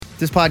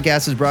This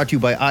podcast is brought to you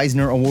by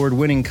Eisner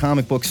Award-winning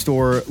comic book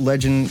store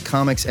Legend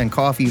Comics and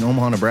Coffee in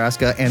Omaha,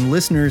 Nebraska, and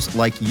listeners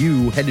like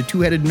you. Head to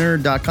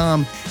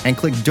twoheadednerd.com and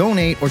click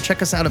donate or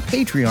check us out at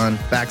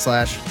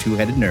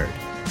Patreon/twoheadednerd.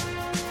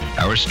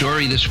 Our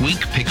story this week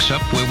picks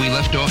up where we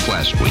left off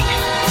last week.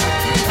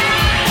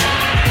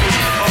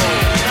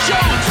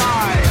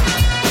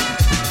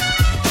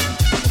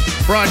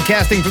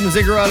 Broadcasting from the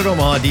Ziggurat at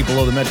Omaha, deep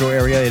below the metro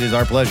area, it is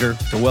our pleasure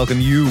to welcome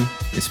you,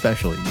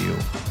 especially you,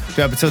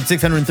 to episode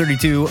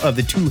 632 of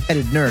the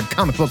Two-Headed Nerd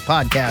Comic Book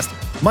Podcast.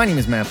 My name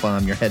is Matt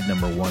Baum, your head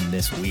number one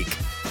this week.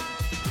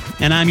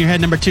 And I'm your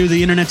head number two,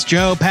 the internet's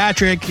Joe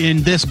Patrick.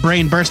 In this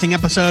brain-bursting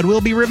episode,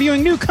 we'll be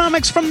reviewing new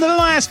comics from the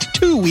last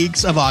 2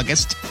 weeks of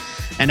August.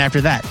 And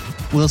after that,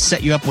 we'll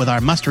set you up with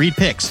our must-read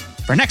picks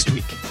for next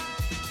week.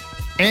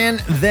 And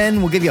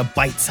then we'll give you a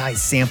bite-sized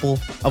sample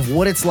of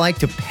what it's like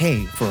to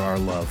pay for our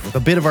love with a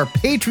bit of our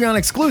Patreon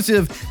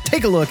exclusive.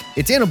 Take a look.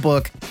 It's in a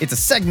book. It's a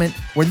segment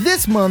where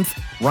this month,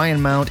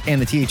 Ryan Mount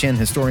and the THN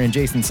historian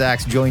Jason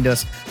Sachs joined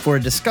us for a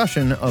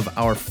discussion of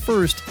our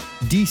first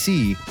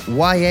DC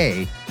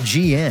YA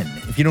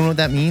GN. If you don't know what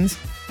that means,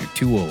 you're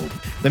too old.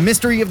 The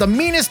Mystery of the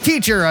Meanest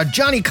Teacher, a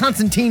Johnny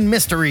Constantine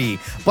mystery.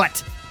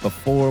 But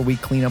before we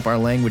clean up our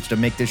language to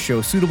make this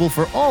show suitable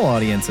for all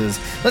audiences,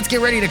 let's get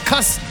ready to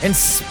cuss and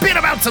spit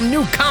about some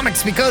new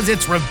comics because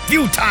it's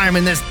review time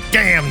in this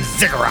damn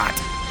ziggurat.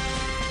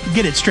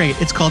 Get it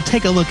straight. It's called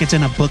Take a Look. It's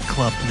in a book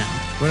club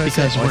now.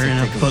 Because we're in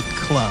a book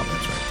club.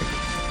 That's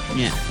right.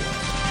 Yeah.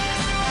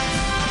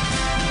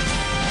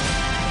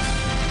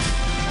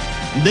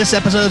 This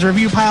episode's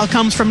review pile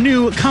comes from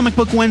New Comic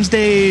Book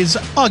Wednesdays,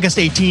 August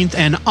 18th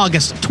and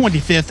August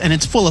 25th, and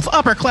it's full of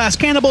upper-class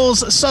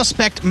cannibals,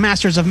 suspect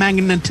masters of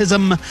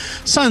magnetism,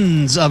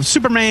 sons of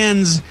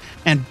Supermans,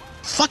 and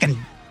fucking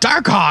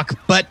Darkhawk,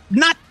 but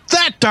not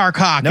that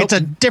Darkhawk. Nope. It's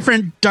a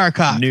different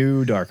Darkhawk.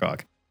 New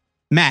Darkhawk.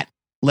 Matt,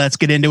 let's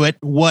get into it.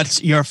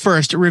 What's your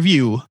first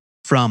review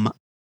from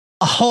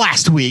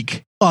last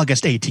week,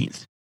 August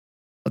 18th?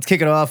 Let's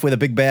kick it off with a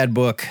big bad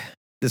book.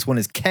 This one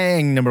is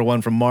Kang, number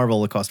one from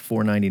Marvel. It cost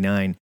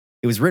 $4.99.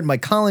 It was written by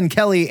Colin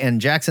Kelly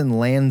and Jackson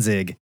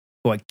Lanzing,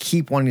 who I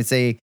keep wanting to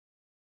say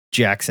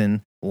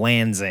Jackson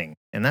Lanzing,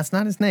 and that's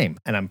not his name,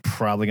 and I'm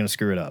probably going to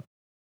screw it up.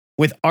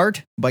 With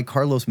art by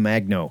Carlos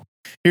Magno.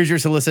 Here's your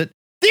solicit.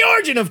 The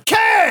origin of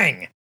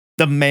Kang!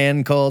 The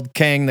man called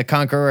Kang the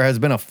Conqueror has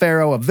been a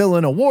pharaoh, a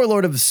villain, a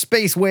warlord of the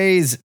space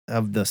ways.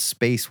 Oh,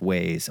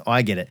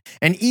 I get it.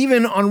 And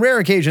even on rare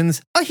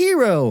occasions, a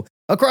hero.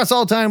 Across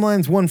all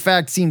timelines, one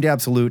fact seemed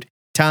absolute.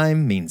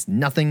 Time means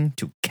nothing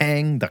to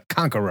Kang the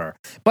Conqueror.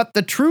 But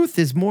the truth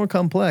is more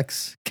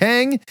complex.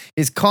 Kang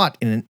is caught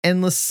in an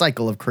endless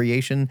cycle of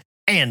creation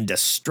and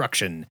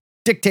destruction,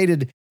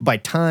 dictated by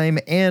time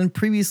and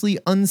previously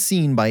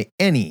unseen by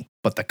any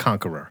but the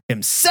Conqueror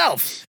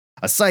himself.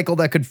 A cycle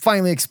that could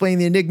finally explain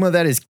the enigma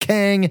that is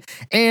Kang,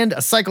 and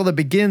a cycle that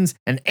begins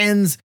and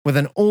ends with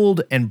an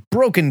old and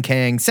broken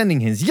Kang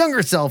sending his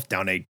younger self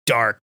down a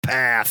dark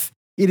path.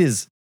 It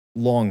is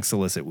long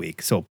solicit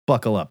week, so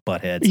buckle up,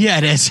 buttheads. Yeah,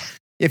 it is.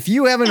 If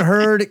you haven't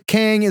heard,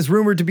 Kang is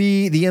rumored to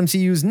be the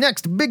MCU's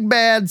next big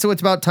bad, so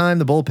it's about time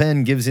the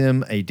bullpen gives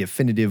him a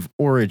definitive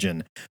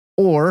origin.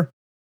 Or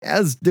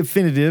as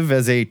definitive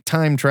as a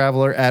time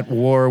traveler at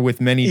war with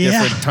many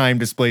different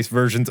time-displaced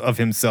versions of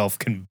himself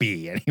can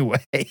be,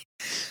 anyway.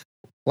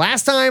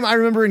 Last time I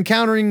remember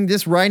encountering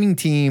this writing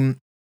team,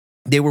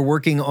 they were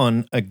working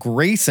on a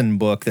Grayson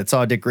book that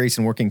saw Dick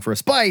Grayson working for a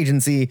spy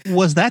agency.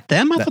 Was that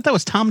them? I thought that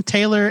was Tom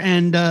Taylor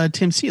and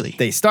Tim Seeley.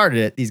 They started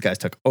it. These guys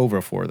took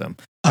over for them.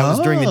 That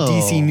was during the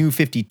DC New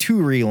 52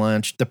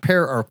 relaunch. The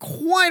pair are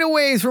quite a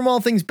ways from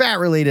all things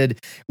Bat-related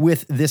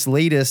with this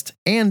latest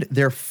and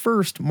their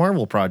first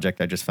Marvel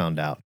project, I just found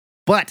out.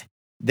 But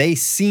they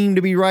seem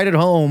to be right at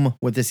home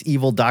with this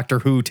evil Doctor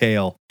Who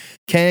tale.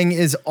 Kang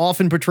is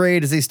often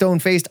portrayed as a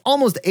stone-faced,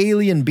 almost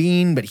alien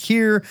being, but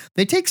here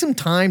they take some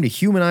time to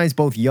humanize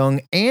both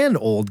young and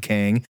old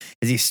Kang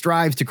as he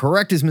strives to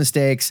correct his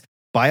mistakes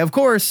by, of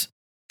course,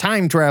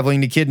 time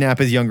traveling to kidnap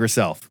his younger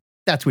self.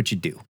 That's what you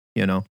do,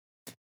 you know?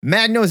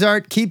 Magno's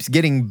art keeps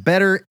getting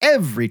better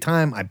every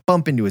time I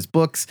bump into his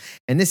books,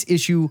 and this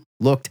issue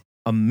looked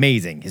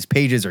amazing. His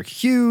pages are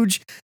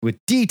huge, with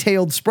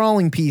detailed,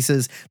 sprawling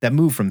pieces that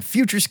move from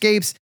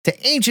futurescapes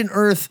to ancient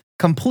Earth,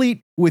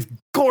 complete with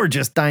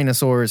gorgeous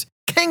dinosaurs.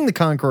 Kang the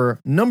Conqueror,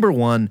 number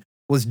one,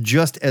 was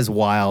just as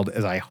wild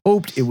as I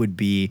hoped it would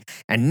be.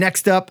 And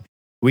next up,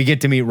 we get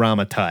to meet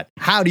Rama Tut.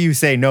 How do you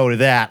say no to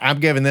that? I'm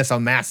giving this a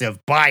massive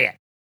buy it.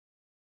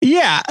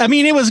 Yeah, I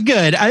mean, it was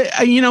good. I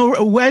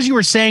as you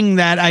were saying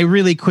that, I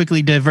really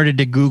quickly diverted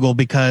to Google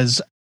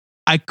because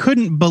I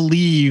couldn't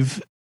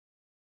believe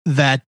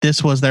that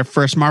this was their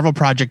first Marvel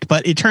project,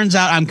 but it turns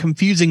out I'm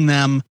confusing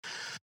them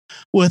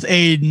with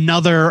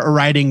another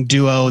writing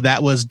duo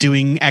that was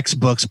doing X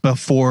books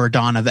before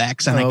Dawn of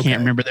X, and I can't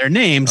remember their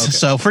names,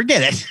 so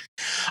forget it.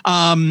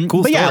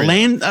 Cool but story.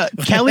 yeah,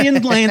 Kelly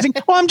and Lansing.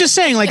 Well, I'm just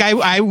saying, like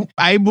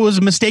I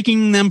was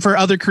mistaking them for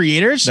other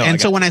creators,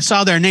 so when I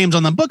saw their names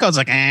on the book, I was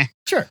like,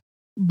 Sure.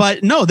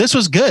 But no, this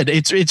was good.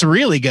 It's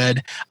really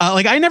good.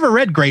 Like I never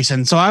read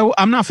Grayson, so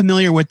I'm not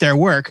familiar with their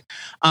work.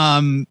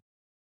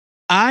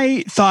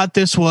 I thought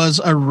this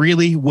was a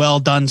really well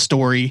done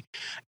story,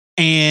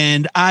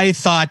 and I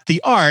thought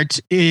the art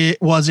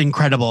was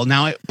incredible.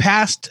 Now,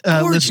 past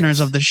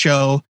listeners of the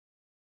show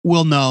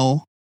will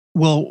know.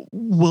 Will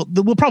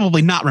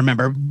probably not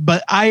remember,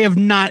 but I have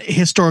not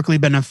historically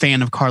been a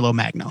fan of Carlo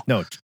Magno.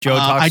 No, Joe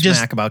talks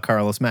smack about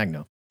Carlos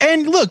Magno.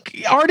 And look,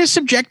 art is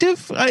subjective,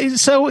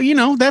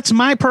 so that's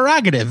my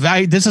prerogative.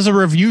 This is a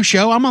review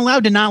show; I'm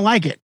allowed to not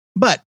like it.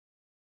 But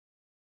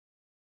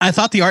I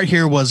thought the art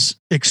here was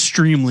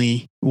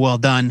extremely well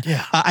done.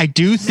 Yeah. I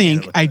do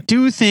think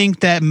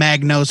that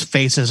Magno's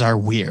faces are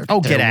weird.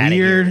 Oh, get out of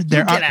here!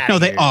 They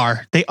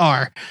are. They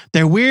are.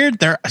 They're weird.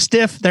 They're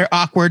stiff. They're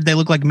awkward. They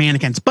look like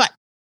mannequins, but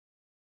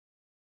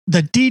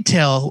the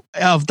detail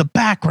of the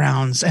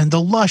backgrounds and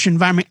the lush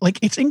environment, like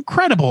it's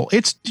incredible.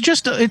 It's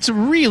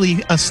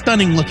really a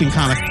stunning looking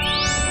comic.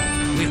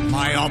 With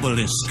my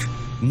obelisk,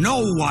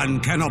 no one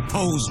can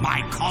oppose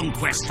my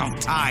conquest of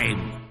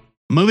time.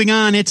 Moving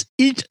on, it's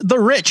Eat the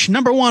Rich,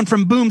 #1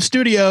 from Boom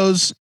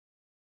Studios.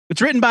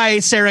 It's written by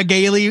Sarah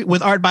Gailey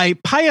with art by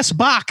Pius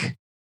Bach.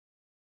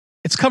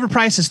 Its cover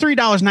price is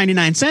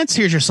 $3.99.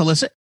 Here's your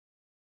solicit.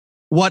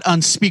 What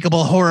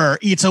unspeakable horror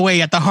eats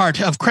away at the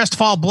heart of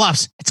Crestfall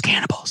Bluffs? It's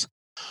cannibals.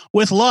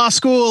 With law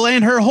school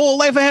and her whole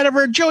life ahead of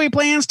her, Joey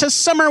plans to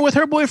summer with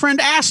her boyfriend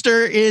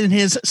Astor in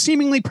his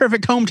seemingly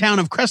perfect hometown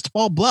of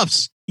Crestfall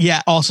Bluffs.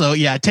 Yeah, also,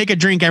 take a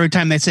drink every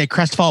time they say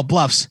Crestfall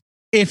Bluffs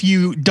if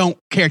you don't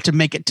care to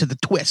make it to the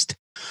twist.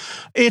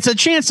 It's a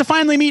chance to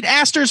finally meet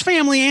Astor's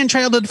family and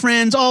childhood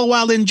friends, all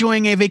while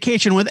enjoying a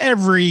vacation with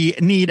every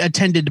need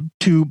attended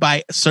to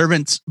by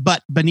servants.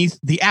 But beneath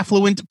the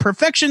affluent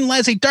perfection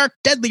lies a dark,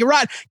 deadly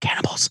rot.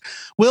 Cannibals.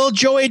 Will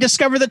Joey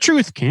discover the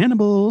truth?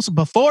 Cannibals.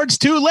 Before it's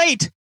too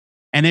late.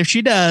 And if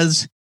she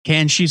does,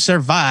 can she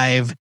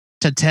survive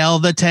to tell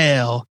the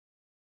tale?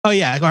 Oh,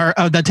 yeah,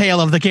 or the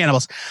tale of the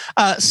cannibals.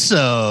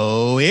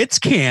 So it's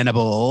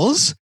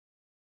cannibals.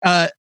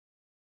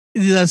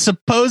 The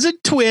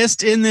supposed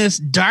twist in this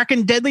dark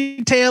and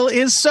deadly tale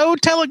is so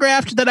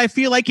telegraphed that I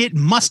feel like it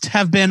must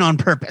have been on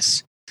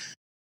purpose.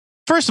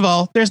 First of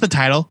all, there's the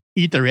title,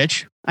 Eat the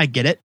Rich. I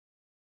get it.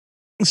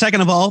 Second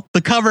of all,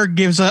 the cover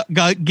gives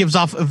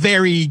off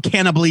very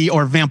cannibal-y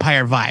or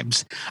vampire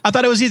vibes. I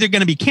thought it was either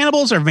going to be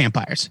cannibals or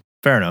vampires.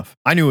 Fair enough.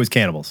 I knew it was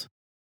cannibals.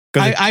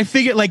 I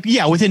figured,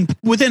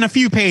 within a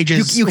few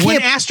pages,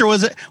 when Astor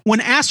was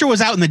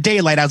out in the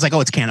daylight, I was like, oh,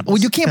 it's cannibals.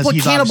 Well, you can't put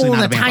cannibal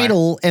in the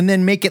title and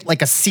then make it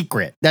like a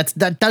secret.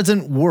 That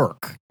doesn't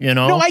work,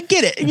 No, I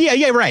get it.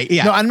 Yeah, right.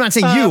 Yeah. No, I'm not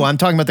saying you. I'm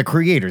talking about the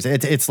creators.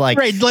 It's like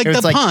right, like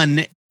the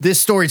pun. This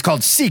story's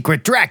called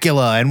Secret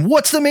Dracula, and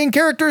what's the main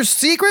character's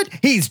secret?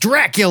 He's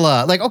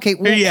Dracula. Like, okay,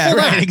 well, yeah,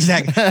 right,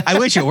 exactly. I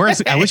wish it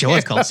was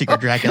called Secret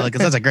Dracula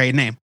because that's a great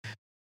name.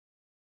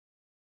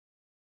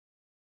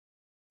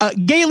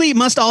 Gailey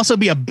must also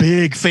be a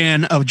big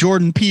fan of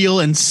Jordan Peele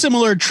and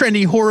similar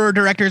trendy horror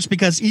directors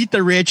because Eat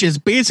the Rich is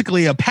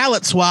basically a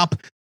palette swap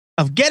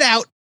of Get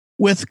Out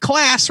with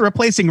class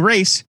replacing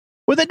race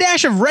with a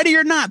dash of Ready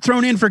or Not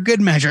thrown in for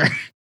good measure.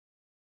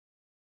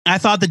 I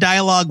thought the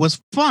dialogue was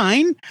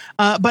fine,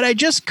 but I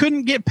just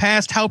couldn't get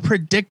past how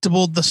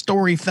predictable the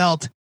story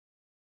felt.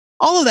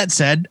 All of that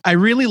said, I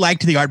really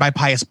liked the art by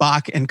Pius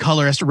Bach and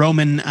colorist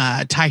Roman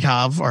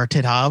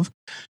Titov.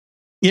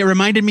 It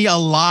reminded me a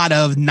lot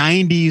of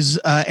 90s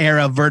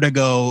era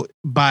Vertigo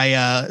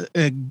by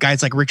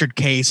guys like Richard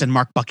Case and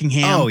Mark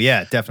Buckingham. Oh,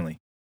 yeah, definitely.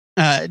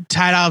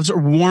 Titov's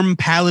warm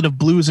palette of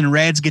blues and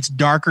reds gets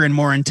darker and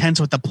more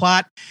intense with the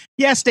plot.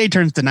 Yes, day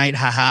turns to night.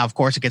 Haha, of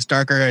course it gets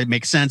darker. It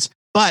makes sense.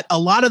 But a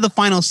lot of the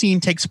final scene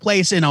takes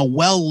place in a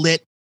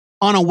well-lit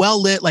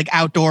like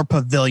outdoor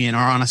pavilion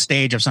or on a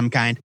stage of some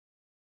kind.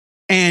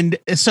 And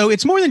so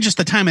it's more than just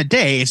the time of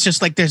day. It's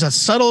just like there's a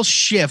subtle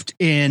shift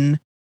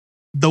in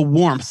the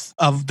warmth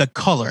of the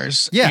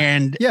colors. Yeah.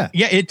 And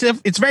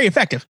it's very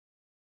effective.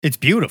 It's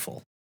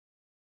beautiful.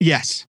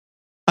 Yes.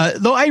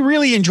 Though I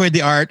really enjoyed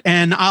the art,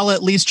 and I'll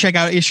at least check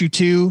out issue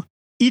 2.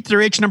 Eat the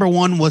Rich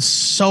 #1 was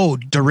so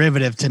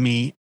derivative to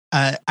me.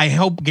 I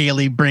hope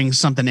Gailey brings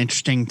something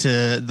interesting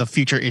to the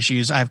future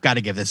issues. I've got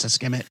to give this a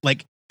skim it.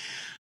 Like,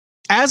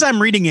 as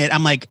I'm reading it,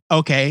 I'm like,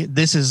 okay,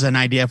 this is an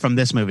idea from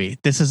this movie.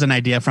 This is an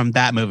idea from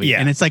that movie. Yeah.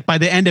 And it's like by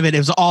the end of it, it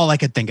was all I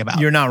could think about.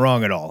 You're not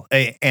wrong at all.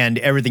 And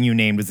everything you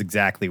named was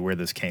exactly where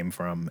this came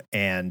from.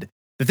 And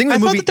the thing I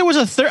thought that there was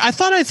a third. I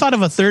thought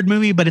of a third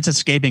movie, but it's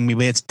escaping me.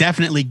 But it's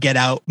definitely Get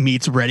Out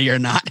meets Ready or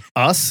Not.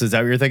 Us? Is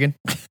that what you're thinking?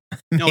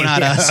 No,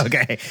 not us.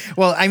 Okay.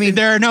 Well, I mean,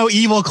 there are no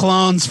evil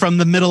clones from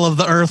the middle of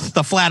the earth,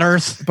 the flat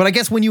earth. But I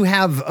guess when you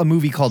have a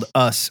movie called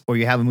Us or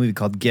you have a movie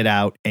called Get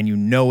Out and you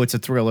know it's a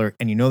thriller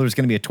and you know there's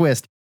going to be a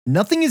twist,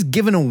 nothing is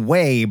given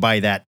away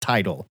by that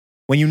title.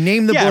 When you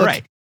name the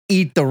book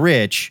Eat the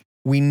Rich,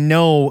 we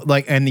know,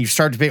 like, and you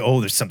start to say, oh,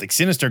 there's something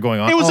sinister going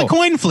on. It was a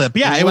coin flip.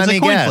 Yeah, it was a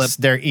coin flip.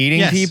 They're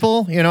eating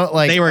people,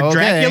 like they were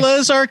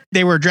Draculas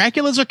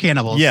or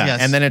cannibals. Yeah,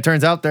 yes. And then it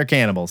turns out they're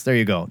cannibals. There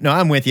you go. No,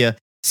 I'm with you.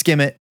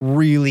 Skim it.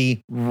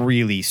 Really,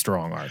 really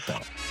strong art, though.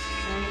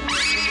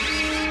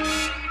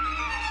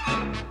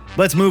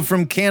 Let's move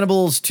from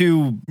cannibals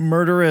to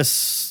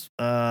murderous,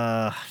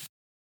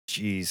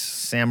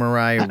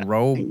 samurai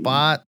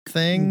robot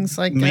things,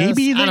 I guess.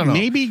 Maybe, I don't know.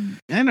 maybe,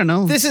 I don't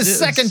know. This is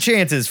Second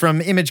Chances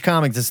from Image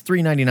Comics. It's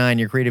 $3.99.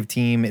 Your creative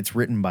team. It's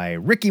written by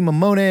Ricky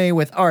Mamone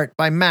with art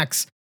by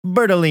Max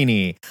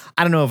Bertolini.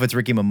 I don't know if it's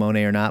Ricky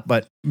Mamone or not,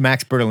 but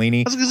Max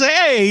Bertolini. I was going to say,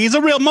 hey, he's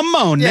a real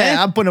Mamone.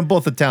 Yeah, I'm putting them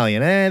both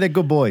Italian. They're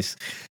good boys.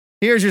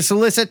 Here's your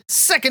solicit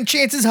Second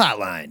Chances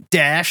hotline.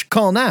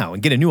 Call now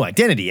and get a new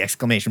identity!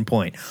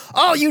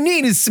 All you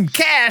need is some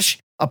cash,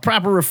 a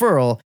proper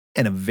referral,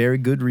 and a very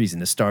good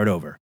reason to start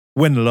over.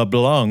 When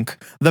LeBlanc,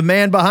 the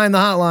man behind the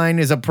hotline,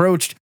 is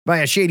approached by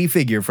a shady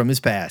figure from his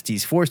past,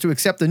 he's forced to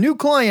accept a new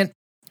client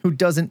who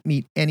doesn't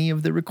meet any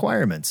of the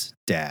requirements.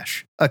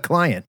 A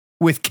client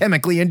with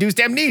chemically induced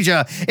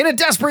amnesia in a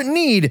desperate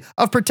need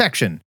of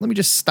protection. Let me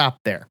just stop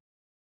there.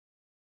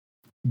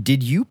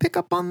 Did you pick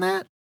up on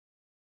that?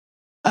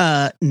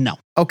 No.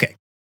 Okay.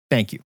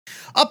 Thank you.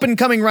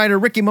 Up-and-coming writer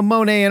Ricky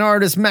Mamone and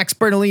artist Max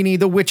Bertolini,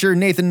 The Witcher,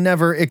 Nathan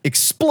Never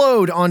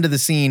explode onto the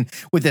scene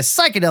with this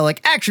psychedelic,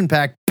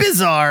 action-packed,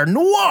 bizarre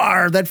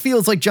noir that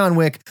feels like John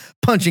Wick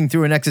punching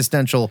through an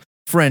existential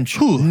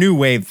French new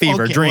wave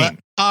fever dream. Well,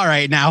 all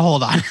right, now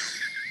hold on.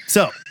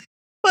 So,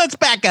 let's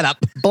back it up.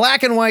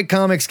 Black and white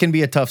comics can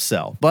be a tough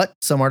sell, but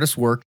some artists'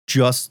 work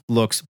just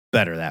looks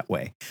better that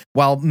way.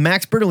 While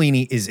Max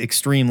Bertolini is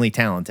extremely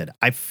talented,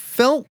 I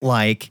felt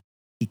like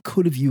he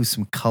could have used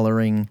some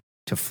coloring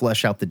to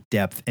flesh out the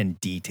depth and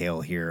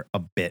detail here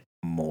a bit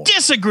more.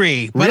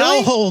 Disagree, but Really?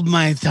 I'll hold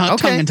my tongue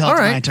until it's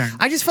my turn.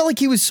 I just felt like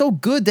he was so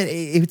good that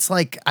it's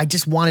like I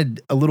just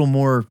wanted a little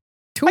more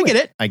to it. I get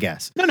it. I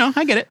guess. No,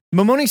 I get it.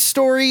 Mamone's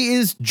story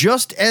is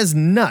just as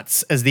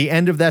nuts as the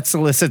end of that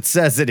solicit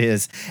says it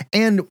is.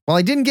 And while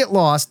I didn't get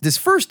lost, this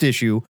first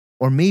issue,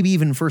 or maybe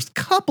even first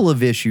couple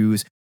of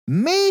issues,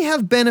 may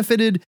have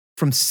benefited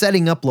from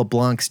setting up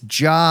LeBlanc's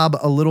job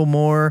a little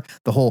more,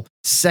 the whole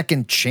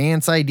second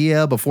chance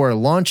idea before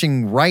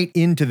launching right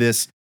into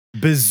this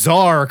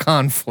bizarre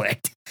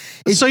conflict.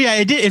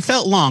 It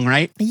felt long,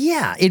 right?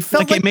 Yeah, it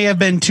felt like it may have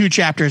been 2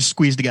 chapters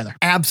squeezed together.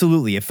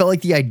 Absolutely. It felt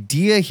like the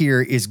idea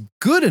here is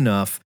good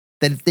enough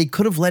that they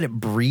could have let it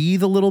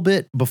breathe a little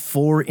bit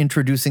before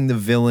introducing the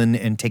villain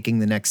and taking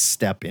the next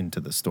step into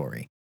the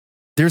story.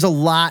 There's a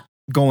lot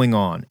going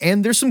on,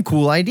 and there's some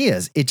cool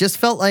ideas. It just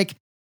felt like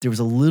there was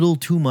a little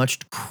too much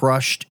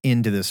crushed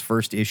into this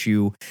first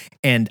issue,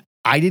 and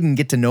I didn't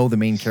get to know the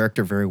main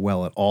character very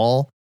well at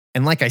all.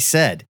 And like I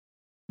said,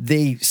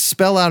 they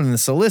spell out in the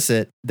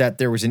solicit that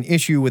there was an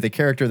issue with a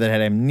character that had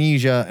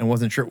amnesia and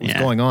wasn't sure what was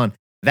going on.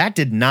 That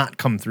did not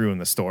come through in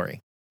the story.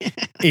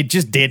 It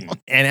just didn't.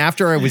 And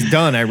after I was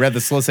done, I read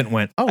the solicit and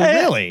went, "Oh,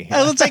 really?"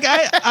 It's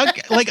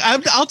like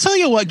I'll tell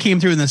you what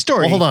came through in the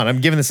story. Well, hold on, I'm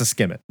giving this a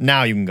skim it.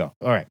 Now you can go.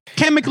 All right.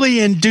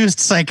 Chemically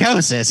induced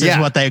psychosis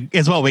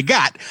is what we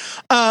got.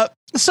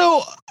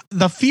 So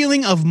the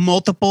feeling of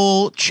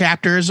multiple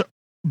chapters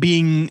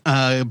being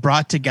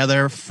brought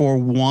together for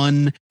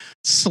one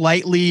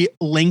slightly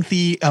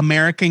lengthy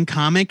American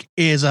comic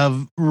is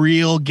a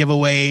real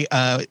giveaway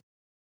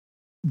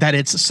that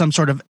it's some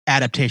sort of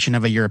adaptation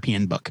of a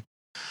European book.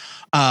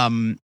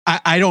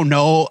 I don't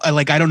know.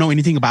 I don't know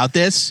anything about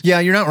this. Yeah,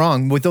 you're not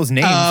wrong with those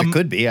names. It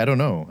could be. I don't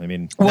know. I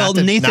mean,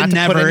 Nathan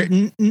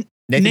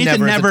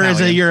Never is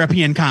a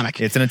European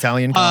comic. It's an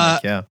Italian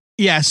comic. Yeah.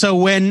 Yeah. So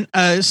when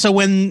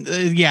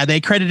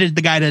they credited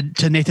the guy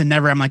to Nathan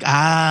Never, I'm like,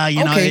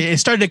 it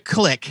started to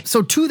click.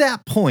 So to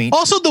that point,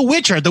 also The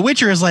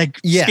Witcher is like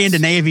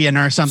Scandinavian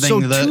or something.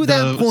 So to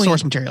that point,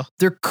 source material,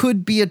 there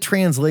could be a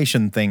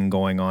translation thing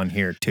going on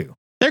here too.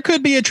 There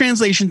could be a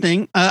translation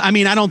thing. I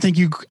don't think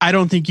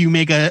you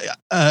make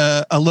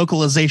a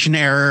localization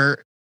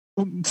error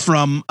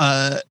from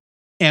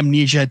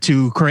amnesia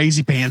to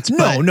Crazy Pants.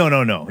 No.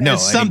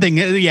 Something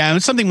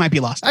might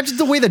be lost. Just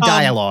the way the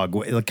dialogue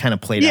kind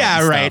of played out.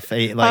 Yeah, right.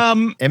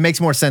 It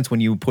makes more sense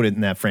when you put it in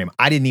that frame.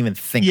 I didn't even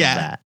think of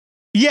that.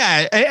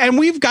 Yeah, and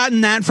we've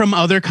gotten that from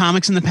other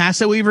comics in the past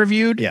that we've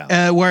reviewed.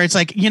 Where it's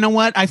like, you know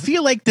what? I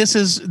feel like this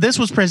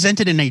was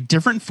presented in a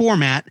different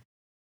format,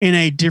 in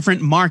a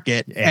different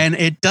market, and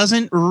it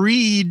doesn't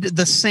read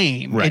the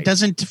same. Right.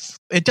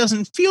 It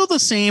doesn't feel the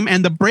same,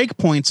 and the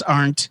breakpoints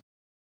aren't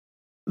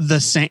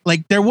the same.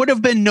 Like there would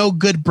have been no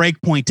good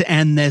breakpoint to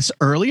end this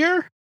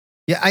earlier.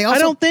 Yeah,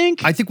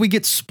 I think we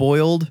get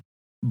spoiled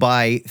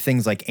by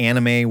things like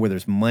anime where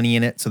there's money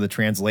in it, so the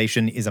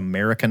translation is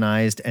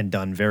Americanized and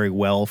done very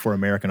well for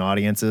American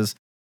audiences.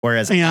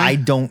 Whereas I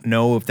don't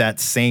know if that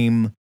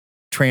same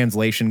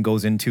translation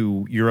goes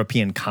into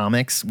European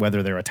comics,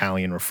 whether they're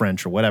Italian or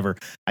French or whatever.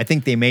 I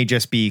think they may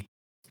just be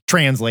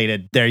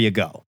translated. There you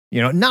go.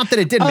 Not that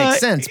it didn't make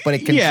sense, but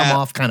it can come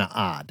off kind of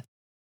odd.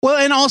 Well,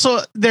 and also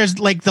there's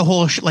like the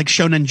whole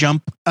Shonen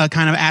Jump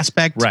kind of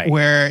aspect, right,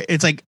 where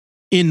it's like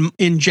in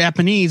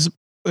Japanese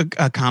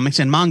comics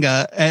and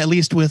manga, at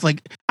least with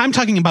I'm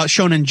talking about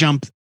Shonen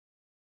Jump,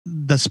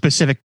 the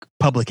specific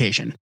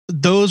publication.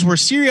 Those were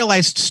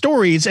serialized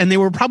stories, and they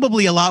were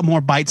probably a lot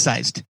more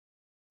bite-sized.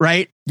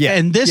 Right. Yeah.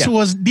 And this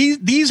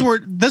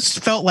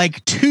felt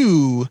like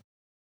 2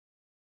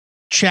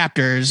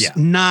 chapters, Yeah.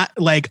 not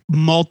like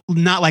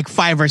not like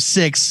 5 or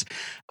 6,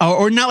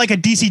 or not like a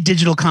DC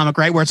digital comic,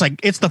 right? Where it's like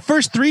it's the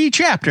first 3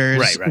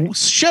 chapters Right.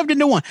 shoved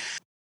into one.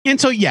 And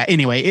so, yeah,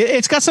 anyway,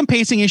 it's got some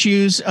pacing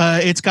issues.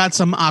 It's got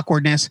some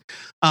awkwardness.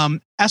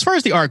 As far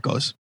as the art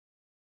goes,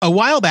 a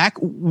while back,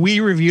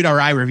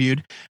 I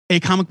reviewed a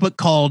comic book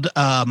called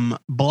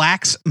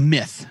Black's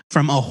Myth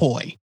from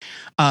Ahoy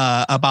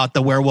about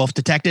the werewolf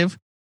detective.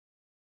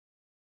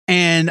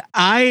 And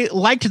I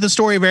liked the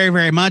story very,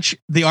 very much.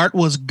 The art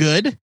was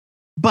good,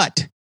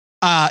 but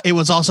it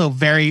was also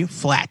very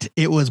flat.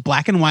 It was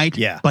black and white,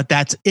 Yeah. but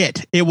that's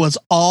it. It was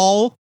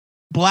all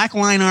black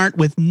line art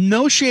with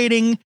no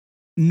shading,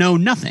 no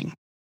nothing.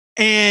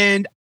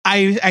 And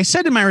I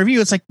said in my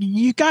review, it's like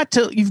you've got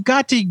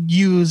to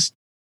use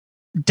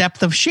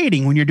depth of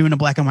shading when you're doing a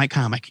black and white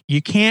comic.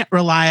 You can't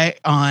rely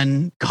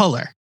on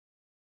color.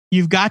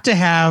 You've got to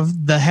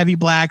have the heavy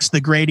blacks,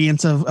 the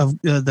gradients of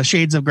the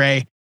shades of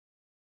gray.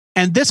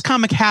 And this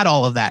comic had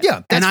all of that.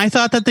 Yeah, and I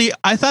thought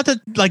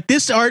that like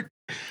this art,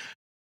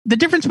 the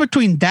difference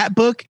between that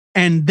book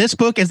and this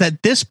book is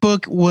that this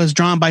book was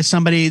drawn by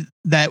somebody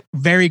that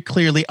very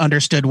clearly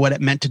understood what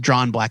it meant to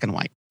draw in black and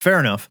white. Fair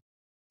enough.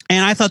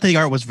 And I thought the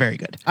art was very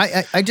good.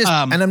 I just,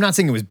 and I'm not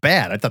saying it was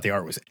bad. I thought the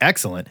art was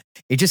excellent.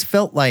 It just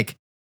felt like,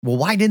 well,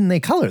 why didn't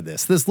they color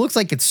this? This looks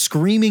like it's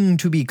screaming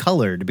to be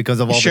colored because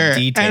of all the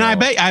detail. And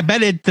I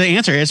bet the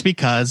answer is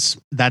because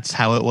that's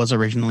how it was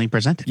originally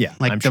presented. Yeah,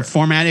 like I'm the sure.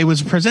 format it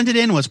was presented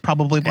in was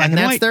probably black and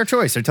that's white. their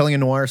choice. They're telling a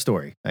noir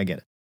story. I get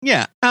it.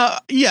 Yeah.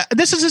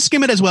 This is a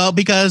skim it as well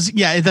because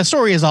the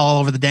story is all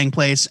over the dang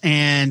place,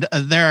 and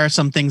there are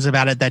some things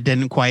about it that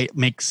didn't quite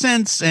make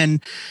sense,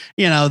 and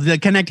the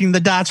connecting the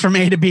dots from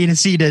A to B to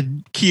C to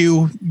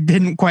Q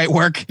didn't quite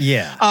work.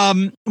 Yeah.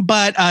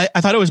 But I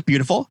thought it was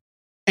beautiful,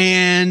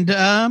 and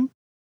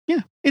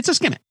it's a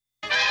skim it.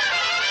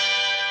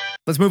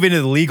 Let's move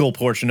into the legal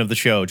portion of the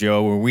show,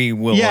 Joe, where we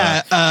will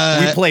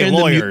we play in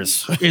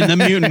lawyers in the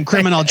mutant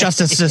criminal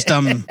justice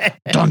system.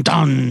 Dun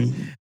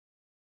dun.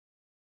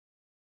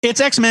 It's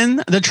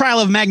X-Men, The Trial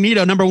of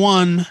Magneto,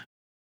 #1,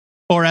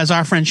 or as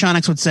our friend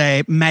Shonix would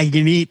say,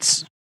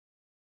 Magnetes.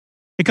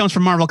 It comes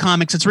from Marvel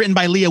Comics. It's written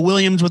by Leah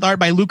Williams with art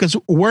by Lucas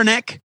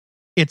Werneck.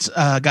 It's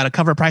got a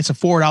cover price of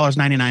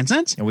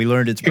 $4.99. and we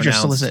learned it's Here's your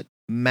pronounced solicit.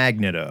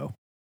 Magneto.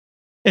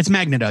 It's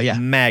Magneto, yeah.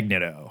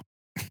 Magneto.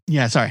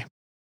 Yeah, sorry.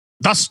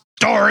 The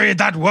story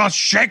that will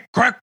shake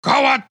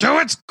Krakoa to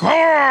its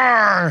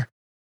core.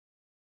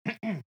 All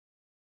right,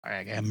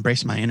 I gotta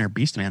embrace my inner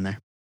beast man there.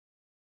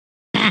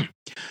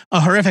 A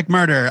horrific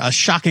murder, a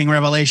shocking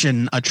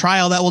revelation, a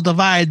trial that will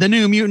divide the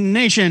new mutant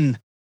nation.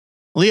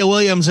 Leah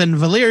Williams and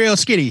Valerio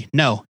Skitty.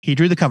 No, he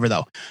drew the cover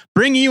though.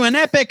 Bring you a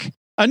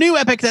new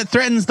epic that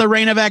threatens the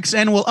reign of X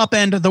and will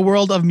upend the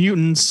world of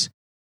mutants.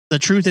 The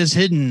truth is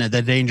hidden,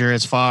 the danger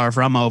is far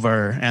from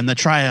over, and the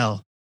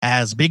trial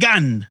has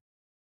begun.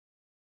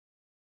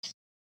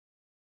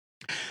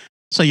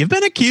 So you've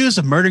been accused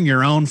of murdering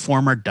your own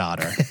former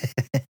daughter.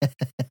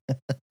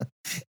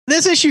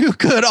 This issue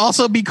could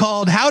also be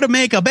called How to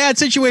Make a Bad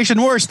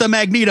Situation Worse the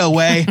Magneto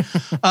Way.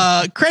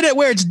 Credit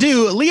where it's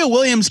due. Leah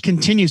Williams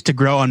continues to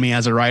grow on me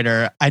as a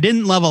writer. I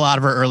didn't love a lot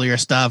of her earlier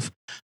stuff,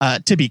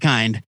 to be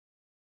kind.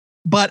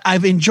 But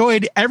I've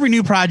enjoyed every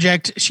new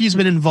project she's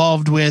been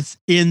involved with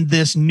in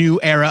this new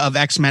era of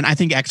X-Men. I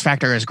think X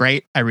Factor is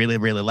great. I really,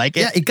 really like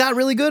it. Yeah, it got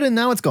really good and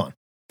now it's gone.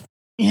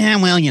 Yeah,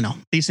 well,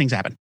 these things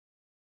happen.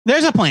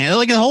 There's a plan.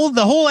 Like the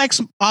whole X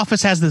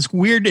office has this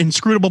weird,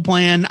 inscrutable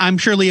plan. I'm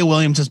sure Leah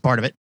Williams is part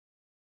of it.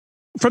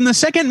 From the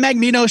second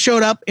Magneto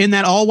showed up in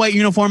that all-white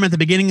uniform at the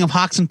beginning of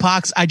Hawks and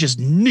Pox, I just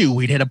knew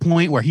we'd hit a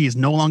point where he is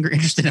no longer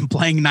interested in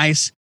playing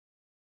nice.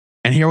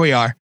 And here we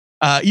are.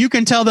 You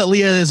can tell that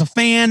Leah is a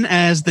fan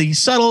as the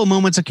subtle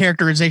moments of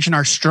characterization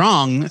are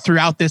strong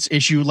throughout this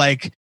issue.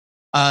 Like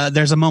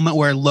there's a moment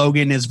where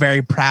Logan is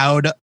very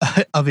proud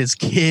of his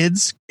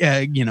kids.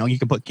 You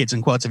can put kids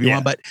in quotes if you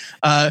want, but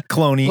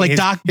Cloney, like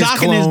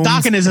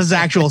Dokken is his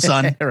actual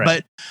son,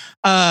 Right.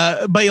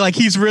 but like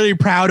he's really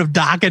proud of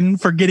Dokken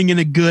for getting in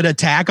a good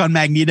attack on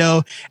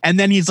Magneto, and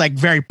then he's like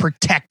very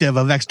protective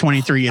of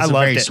X-23. It's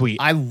very sweet.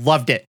 I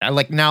loved it.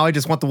 Now I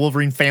just want the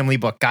Wolverine family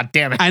book. God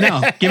damn it! I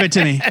know. Give it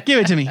to me. Give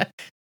it to me.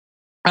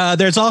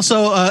 There's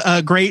also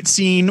a great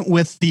scene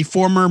with the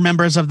former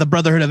members of the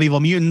Brotherhood of Evil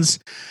Mutants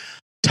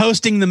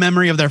toasting the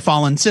memory of their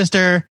fallen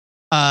sister.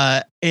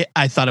 I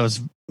thought it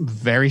was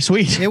very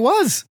sweet. It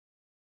was.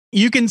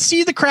 You can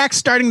see the cracks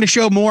starting to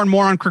show more and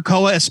more on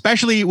Krakoa,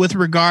 especially with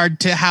regard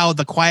to how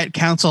the Quiet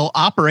Council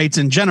operates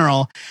in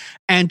general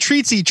and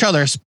treats each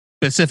other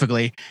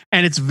specifically.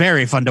 And it's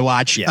very fun to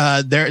watch.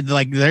 Yeah.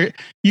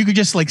 You could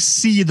just like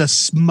see the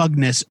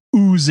smugness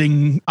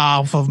oozing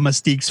off of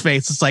Mystique's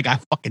face. It's like, I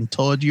fucking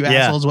told you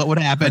assholes what would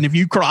happen if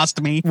you crossed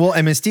me. Well,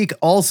 and Mystique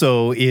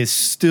also is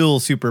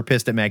still super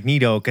pissed at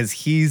Magneto because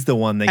he's the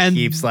one that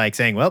keeps like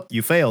saying, well,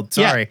 you failed.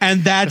 Sorry. Yeah,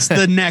 and that's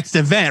the next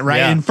event, right?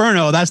 Yeah.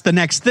 Inferno. That's the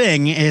next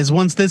thing is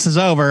once this is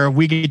over,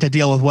 we get to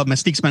deal with what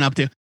Mystique's been up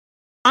to.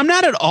 I'm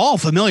not at all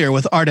familiar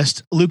with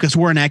artist Lucas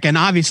Werneck, and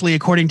obviously,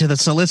 according to the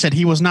solicit,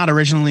 he was not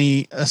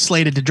originally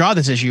slated to draw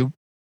this issue.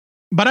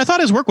 But I thought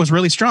his work was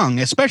really strong,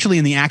 especially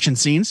in the action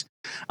scenes.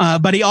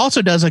 But he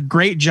also does a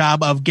great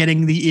job of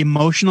getting the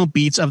emotional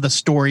beats of the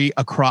story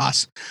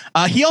across.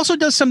 He also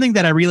does something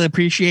that I really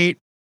appreciate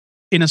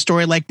in a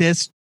story like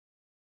this.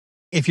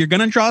 If you're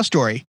going to draw a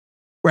story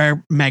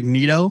where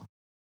Magneto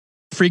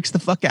freaks the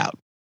fuck out,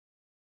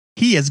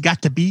 he has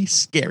got to be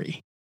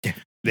scary.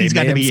 He's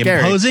got to be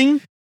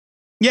imposing.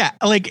 Yeah,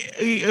 like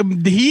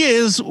he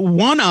is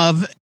one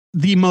of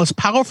the most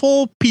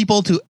powerful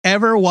people to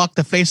ever walk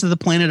the face of the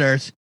planet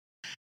Earth.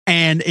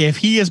 And if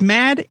he is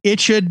mad, it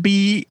should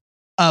be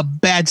a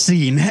bad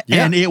scene.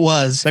 Yeah. And it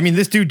was. I mean,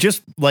 this dude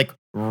just like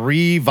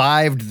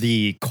revived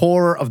the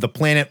core of the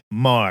planet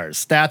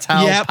Mars. That's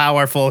how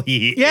powerful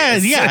he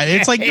is. Yeah.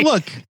 It's like,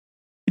 look,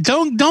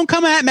 don't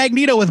come at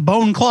Magneto with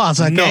bone claws.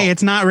 Okay. No,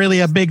 it's not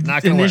really a big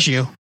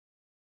issue.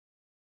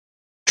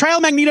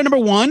 Trial Magneto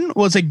 #1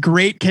 was a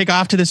great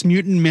kickoff to this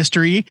mutant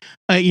mystery.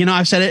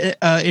 I've said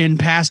it in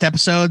past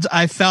episodes.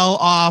 I fell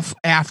off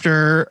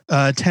after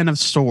 10 of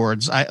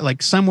Swords. I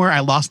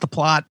lost the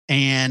plot,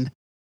 and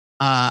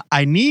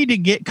I need to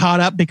get caught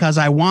up because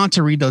I want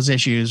to read those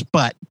issues.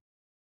 But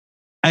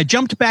I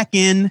jumped back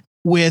in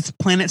with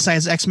Planet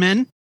Size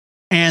X-Men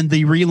and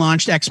the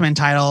relaunched X-Men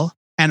title,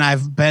 and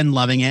I've been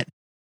loving it.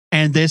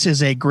 And this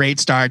is a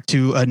great start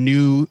to a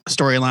new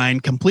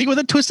storyline, complete with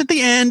a twist at the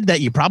end that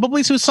you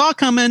probably saw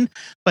coming,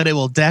 but it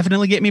will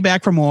definitely get me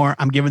back for more.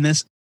 I'm giving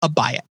this a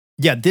buy it.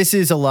 Yeah, this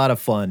is a lot of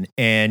fun.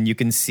 And you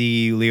can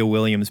see Leah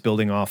Williams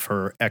building off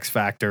her X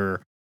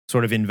Factor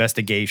sort of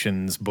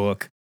investigations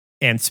book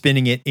and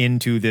spinning it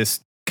into this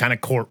kind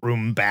of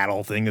courtroom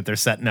battle thing that they're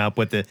setting up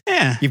with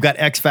You've got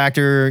X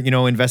Factor,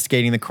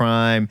 investigating the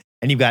crime,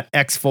 and you've got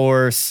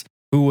X-Force,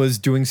 who was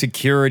doing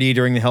security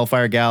during the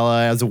Hellfire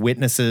Gala as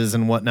witnesses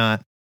and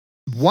whatnot.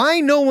 Why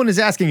no one is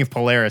asking if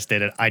Polaris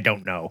did it, I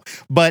don't know.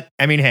 But,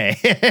 I mean, hey,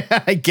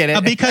 I get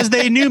it. Because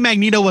they knew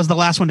Magneto was the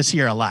last one to see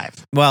her alive.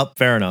 Well,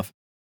 fair enough.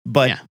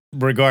 But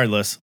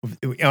regardless,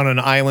 on an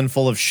island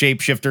full of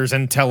shapeshifters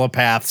and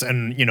telepaths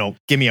and,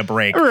 give me a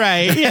break.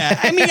 Right, yeah.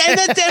 I mean,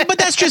 but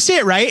that's just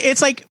it, right?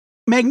 It's like,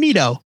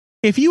 Magneto,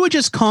 if you would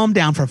just calm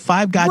down for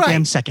 5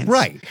 goddamn seconds.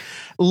 Right.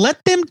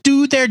 Let them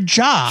do their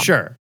job.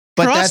 Sure.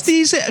 But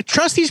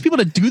trust these people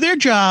to do their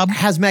job.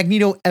 Has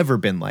Magneto ever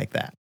been like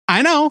that?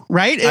 I know,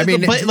 right? I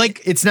mean, but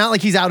it's not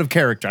like he's out of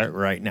character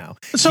right now.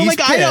 So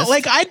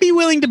I'd be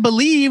willing to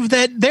believe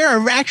that there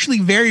are actually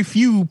very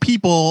few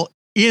people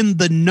in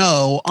the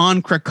know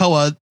on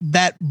Krakoa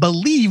that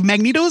believe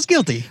Magneto is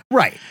guilty.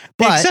 Right.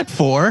 Except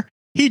for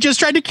he just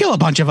tried to kill a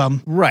bunch of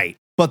them. Right.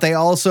 But they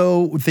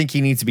also think he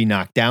needs to be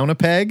knocked down a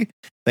peg.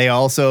 They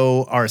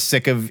also are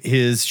sick of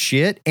his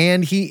shit.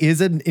 And he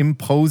is an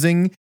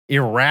imposing,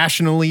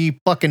 irrationally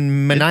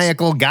fucking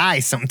maniacal guy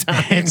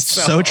sometimes. It's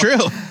so true.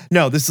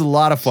 No, this is a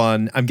lot of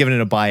fun. I'm giving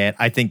it a buy it.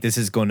 I think this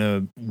is going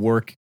to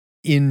work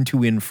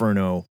into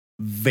Inferno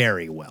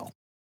very well.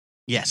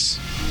 Yes.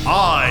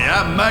 I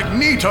am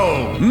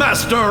Magneto,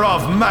 Master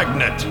of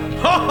Magnet.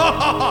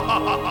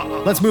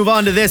 Let's move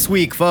on to this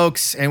week,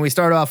 folks. And we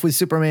start off with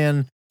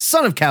Superman,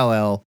 Son of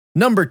Kal-El,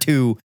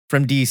 #2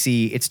 from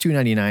DC. It's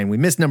 $2.99. We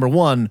missed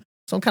 #1,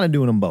 so I'm kind of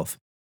doing them both.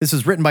 This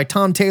was written by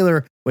Tom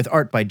Taylor with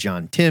art by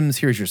John Timms.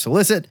 Here's your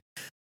solicit.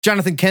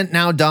 Jonathan Kent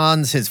now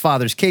dons his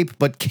father's cape,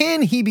 but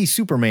can he be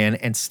Superman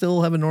and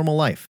still have a normal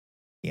life?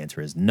 The answer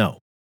is no.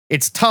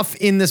 It's tough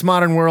in this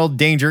modern world.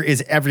 Danger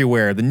is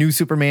everywhere. The new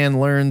Superman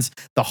learns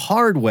the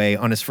hard way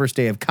on his first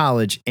day of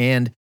college,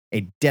 and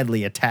a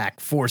deadly attack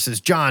forces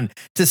John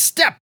to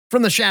step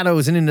from the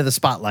shadows and into the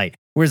spotlight,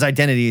 where his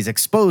identity is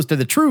exposed to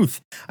the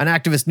truth. An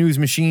activist news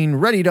machine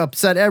ready to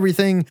upset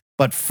everything,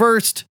 but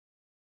first...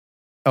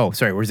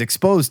 where he's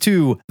exposed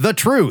to the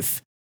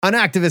truth. An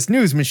activist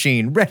news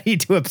machine ready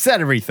to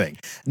upset everything.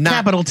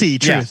 Capital T,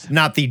 truth. Yeah,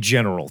 not the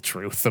general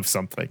truth of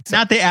something. So,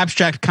 not the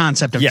abstract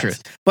concept of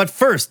truth. But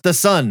first, the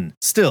son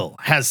still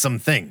has some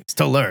things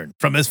to learn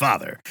from his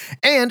father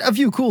and a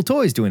few cool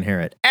toys to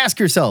inherit. Ask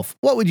yourself,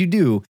 what would you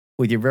do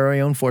with your very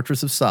own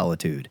Fortress of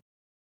Solitude?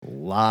 A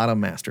lot of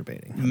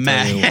masturbating.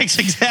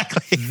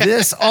 Exactly.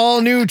 This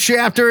all-new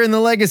chapter in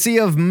the legacy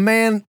of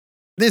Man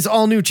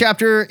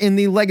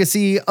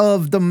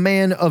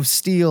of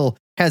Steel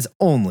has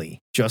only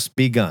just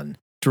begun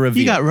to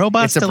reveal. You got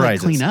robots to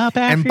clean up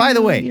after. And by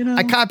the way,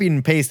 I copied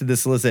and pasted the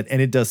solicit,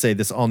 and it does say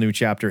this all-new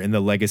chapter in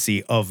the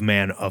legacy of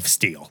Man of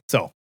Steel.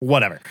 So,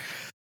 whatever.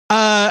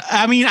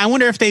 I mean, I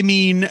wonder if they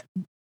mean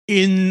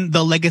in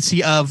the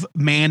legacy of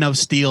Man of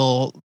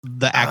Steel,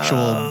 the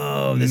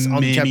actual this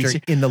all-new chapter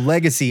in the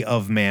legacy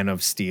of Man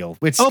of Steel.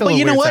 Which but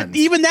you know what? Sentence.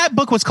 Even that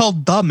book was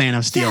called The Man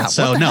of Steel. Yeah,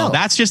 so no,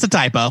 that's just a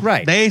typo.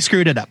 Right. They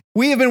screwed it up.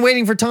 We have been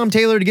waiting for Tom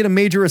Taylor to get a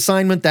major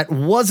assignment that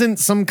wasn't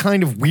some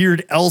kind of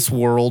weird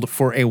Elseworld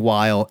for a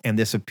while, and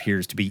this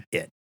appears to be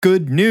it.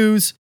 Good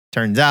news.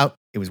 Turns out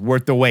it was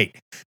worth the wait.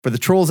 For the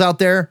trolls out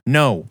there,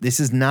 no, this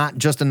is not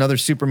just another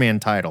Superman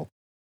title.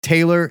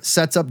 Taylor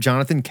sets up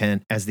Jonathan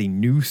Kent as the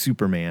new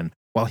Superman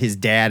while his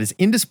dad is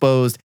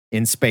indisposed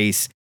in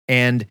space,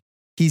 and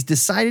he's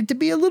decided to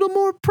be a little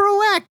more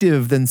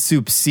proactive than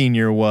Soup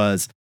Sr.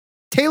 was.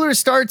 Taylor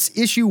starts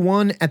issue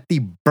 1 at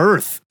the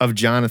birth of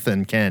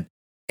Jonathan Kent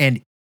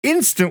and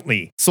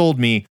instantly sold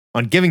me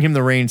on giving him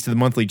the reins to the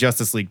monthly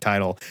Justice League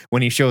title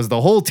when he shows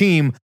the whole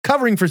team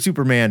covering for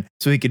Superman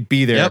so he could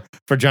be there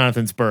for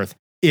Jonathan's birth.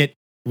 It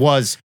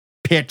was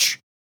pitch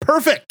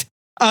perfect.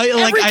 I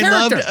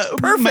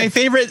loved my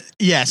favorite.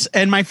 Yes.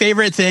 And my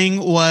favorite thing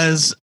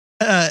was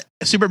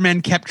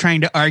Superman kept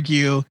trying to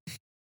argue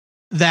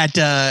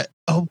that,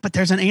 but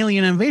there's an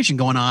alien invasion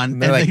going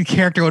on. And the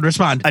character would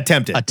respond,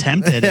 Attempted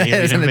alien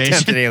invasion.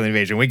 Attempted alien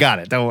invasion. We got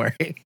it. Don't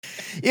worry.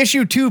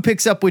 Issue 2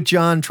 picks up with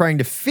John trying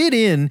to fit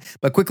in,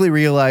 but quickly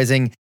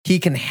realizing he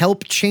can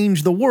help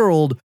change the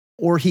world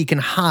or he can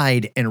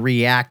hide and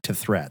react to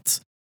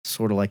threats.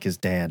 Sort of like his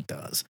dad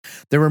does.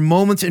 There were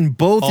moments in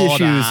both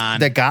issues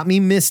that got me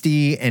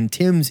misty, and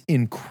Tim's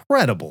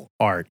incredible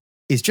art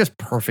is just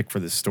perfect for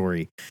this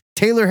story.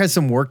 Taylor has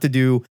some work to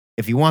do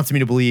if he wants me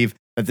to believe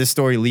that this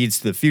story leads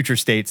to the future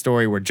state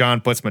story where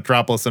John puts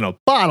Metropolis in a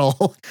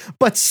bottle.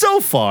 But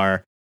so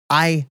far,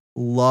 I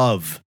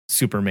love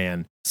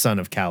Superman, Son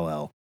of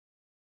Kal-El.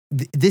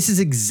 This is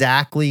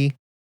exactly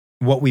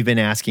what we've been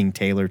asking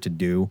Taylor to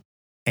do,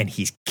 and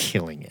he's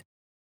killing it.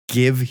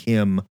 Give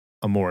him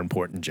a more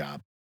important job.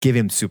 Give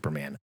him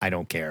Superman. I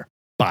don't care.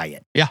 Buy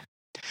it. Yeah.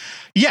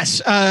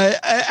 Yes.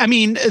 I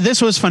mean,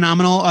 this was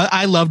phenomenal.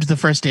 I loved the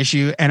first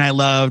issue and I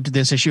loved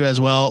this issue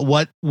as well.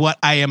 What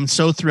I am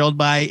so thrilled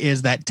by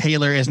is that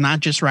Taylor is not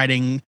just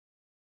writing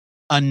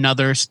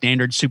another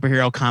standard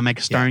superhero comic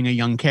starring a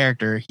young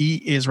character. He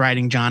is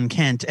writing John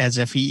Kent as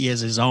if he is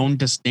his own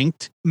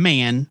distinct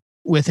man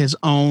with his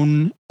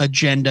own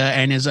agenda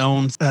and his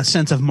own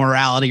sense of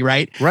morality,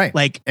 right? Right.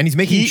 Like, and he's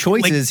making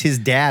choices his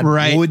dad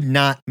would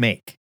not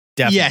make.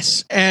 Definitely.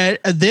 Yes.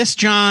 This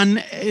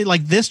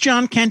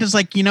John Kent is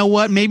like, you know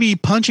what? Maybe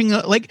punching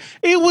it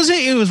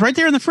was right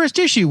there in the first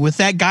issue with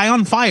that guy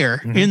on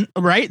fire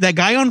that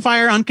guy on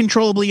fire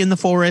uncontrollably in the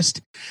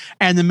forest.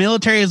 And the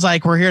military is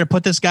like, we're here to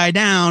put this guy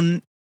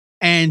down.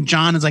 And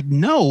John is like,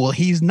 no,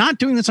 he's not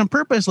doing this on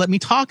purpose. Let me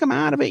talk him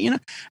out of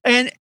it,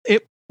 and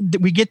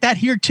we get that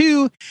here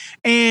too.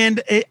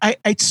 And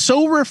it's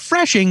so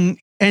refreshing.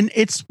 And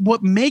it's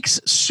what makes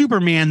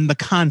Superman the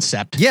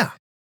concept. Yeah.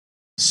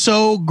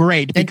 So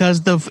great,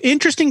 because the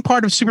interesting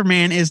part of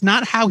Superman is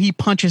not how he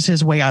punches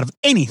his way out of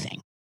anything.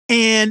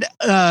 And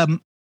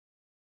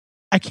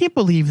I can't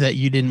believe that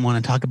you didn't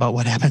want to talk about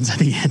what happens at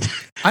the end.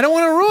 I don't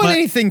want to ruin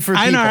anything for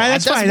people. I know, right?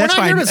 That's fine. That's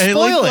fine. Here to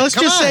spoil Let's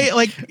just say,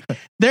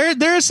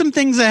 there are some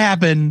things that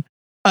happen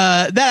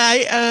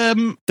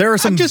there are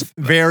some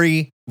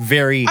very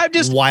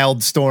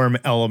Wildstorm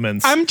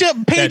elements. I'm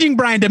just paging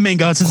Brian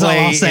Domingos is all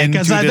I'll say,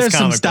 because there's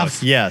some stuff.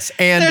 Book. Yes.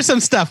 And there's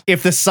some stuff.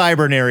 If the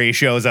Cybernary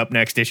shows up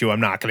next issue, I'm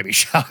not going to be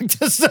shocked.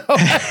 So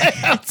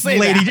I'll say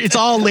it's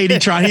all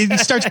Ladytron. He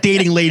starts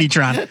dating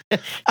Ladytron.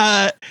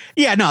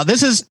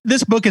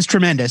 This book is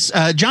tremendous.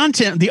 John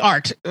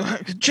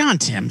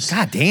Timms.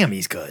 God damn,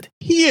 he's good.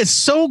 He is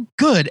so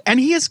good.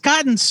 And he has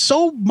gotten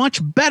so much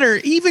better,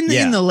 even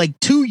in the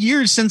 2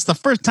 years since the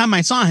first time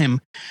I saw him.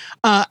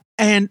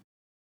 And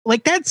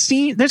like that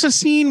scene, there's a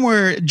scene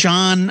where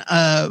John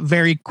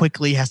very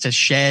quickly has to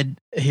shed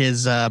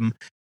his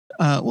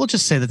we'll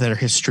just say that they're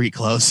his street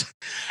clothes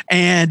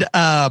and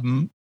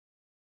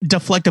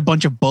deflect a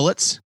bunch of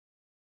bullets.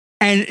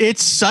 And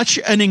it's such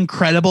an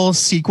incredible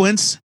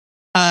sequence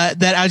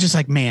that I was just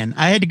like, man,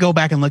 I had to go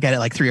back and look at it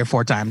like 3 or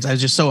 4 times. I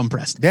was just so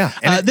impressed.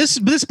 Yeah.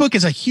 This book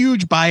is a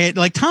huge buy it.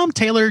 Like Tom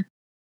Taylor,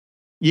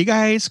 you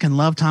guys can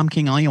love Tom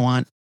King all you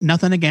want.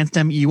 Nothing against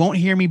him. You won't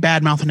hear me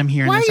bad mouthing him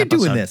here. Why in this are you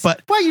episode, doing this?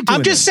 But why are you doing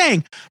I'm just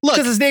saying, look,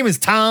 because his name is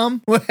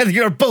Tom.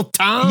 You're both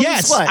Toms.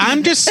 Yes,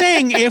 I'm just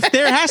saying if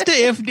there has to,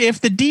 if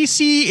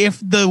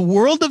the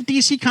world of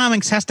DC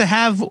Comics has to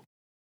have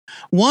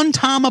one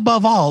Tom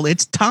above all,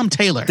 it's Tom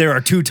Taylor. There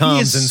are 2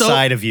 Toms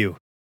inside of you,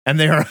 and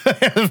they're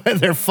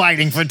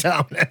fighting for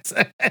Tomness.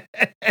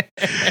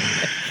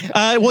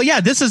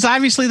 This is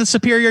obviously the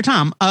superior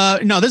Tom.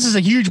 No, this is a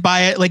huge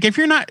buy it. Like if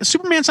you're not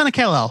Superman Son of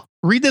Kal-El,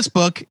 read this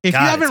book. If you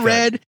haven't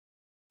read,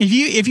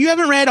 if you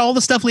haven't read all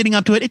the stuff leading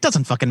up to it, it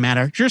doesn't fucking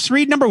matter. Just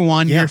read number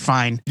 1. You're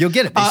fine. You'll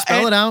get it. They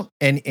spell it out.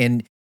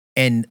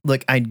 And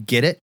look, I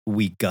get it.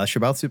 We gush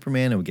about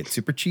Superman and we get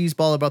super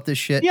cheeseball about this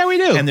shit. Yeah, we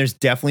do. And there's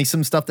definitely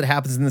some stuff that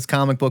happens in this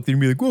comic book that you're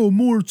gonna be like, oh,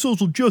 more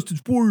social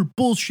justice warrior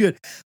bullshit.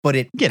 But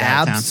it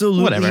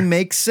absolutely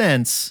makes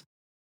sense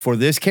for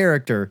this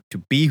character to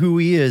be who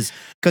he is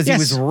because he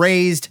was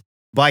raised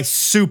by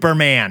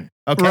Superman.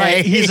 Okay.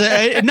 Right. He's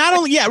not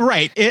only,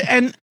 right.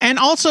 And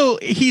also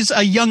he's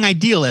a young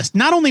idealist.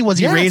 Not only was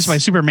he raised by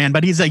Superman,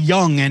 but he's a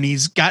young and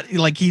he's got he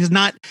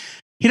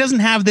doesn't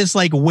have this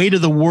like weight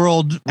of the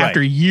world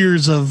after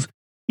years of,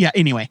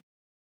 anyway,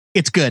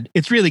 it's good.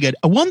 It's really good.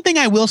 One thing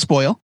I will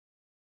spoil,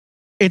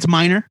 it's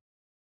minor,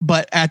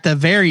 but at the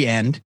very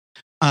end,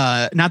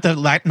 not the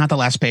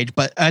last page,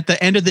 but at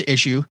the end of the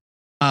issue,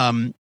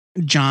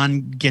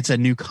 John gets a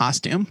new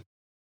costume.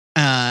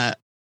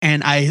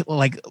 And I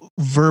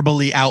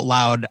verbally out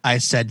loud, I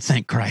said,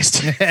 thank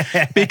Christ,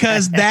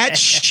 because that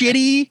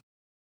shitty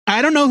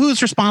I don't know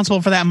who's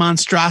responsible for that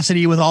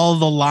monstrosity with all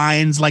the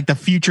lines, like the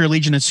future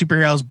Legion of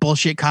Superheroes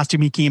bullshit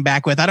costume he came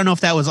back with. I don't know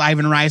if that was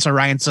Ivan Rice or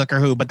Ryan Sook or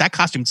who, but that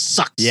costume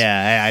sucks.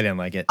 Yeah, I didn't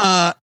like it.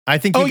 I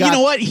think. You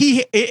know what?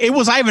 It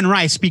was Ivan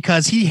Rice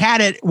because he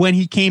had it when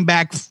he came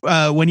back.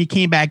 When he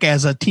came back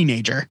as a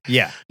teenager.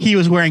 Yeah, he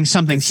was wearing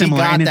something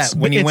similar. And that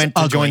when he went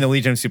to join the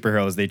Legion of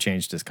Superheroes, they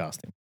changed his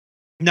costume.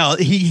 No,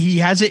 he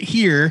has it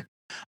here.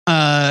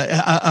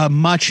 A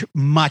much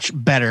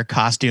better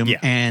costume,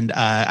 and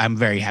I'm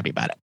very happy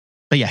about it.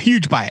 But yeah,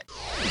 huge buy it.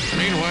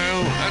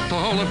 Meanwhile, at the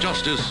Hall of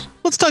Justice.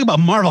 Let's talk about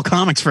Marvel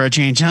Comics for a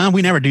change, huh?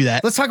 We never do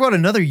that. Let's talk about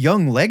another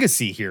young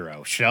legacy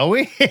hero, shall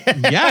we?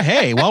 Yeah,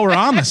 hey, while we're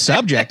on the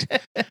subject.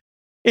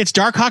 It's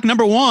Darkhawk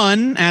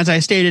 #1. As I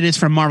stated, it's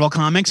from Marvel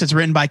Comics. It's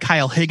written by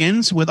Kyle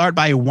Higgins with art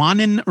by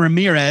Juanan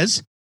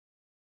Ramirez.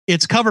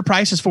 Its cover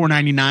price is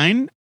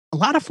 $4.99. A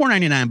lot of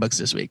 $4.99 books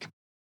this week.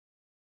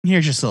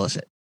 Here's your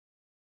solicit.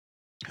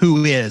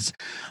 Who is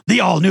the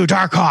all-new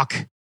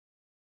Darkhawk?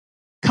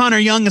 Connor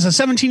Young is a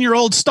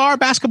 17-year-old star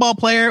basketball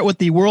player with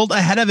the world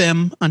ahead of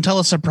him until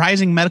a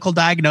surprising medical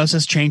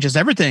diagnosis changes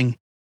everything.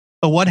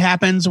 But what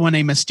happens when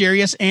a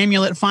mysterious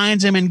amulet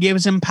finds him and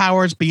gives him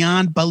powers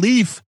beyond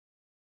belief?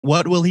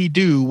 What will he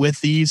do with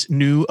these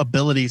new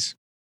abilities?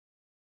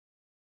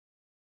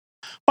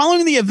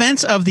 Following the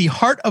events of the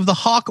Heart of the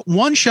Hawk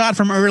one-shot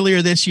from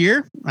earlier this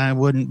year, I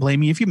wouldn't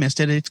blame you if you missed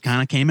it. It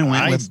kind of came and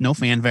went with no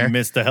fanfare.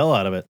 Missed the hell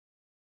out of it.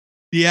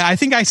 Yeah, I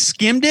think I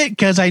skimmed it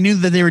because I knew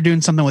that they were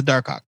doing something with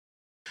Darkhawk.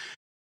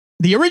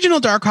 The original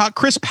Darkhawk,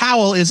 Chris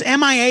Powell, is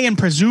MIA and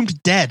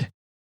presumed dead.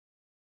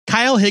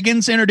 Kyle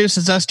Higgins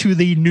introduces us to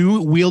the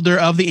new wielder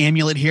of the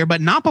amulet here,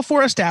 but not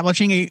before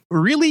establishing a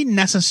really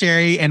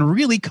necessary and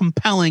really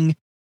compelling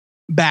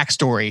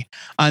backstory.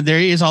 There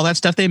is all that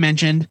stuff they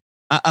mentioned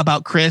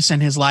about Chris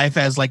and his life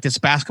as like this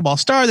basketball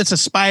star that's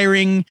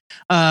aspiring,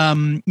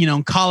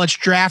 college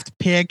draft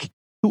pick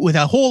with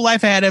a whole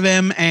life ahead of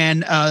him,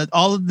 and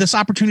all of this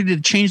opportunity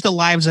to change the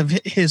lives of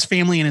his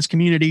family and his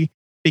community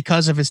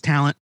because of his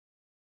talent.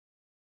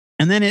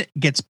 And then it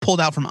gets pulled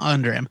out from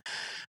under him.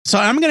 So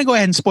I'm going to go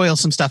ahead and spoil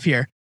some stuff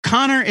here.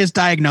 Connor is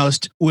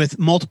diagnosed with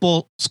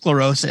multiple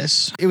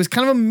sclerosis. It was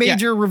kind of a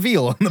major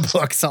reveal in the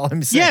book, all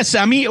I'm saying. Yes,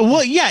 I mean,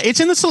 well, yeah,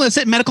 it's in the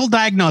solicit medical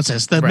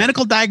diagnosis. The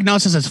medical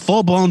diagnosis is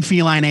full-blown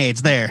feline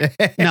AIDS there.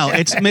 No,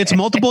 it's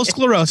multiple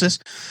sclerosis.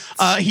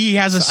 He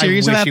has a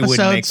series of episodes. You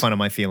wouldn't make fun of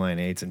my feline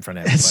AIDS in front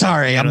of everybody.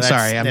 Sorry, I'm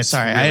sorry. Really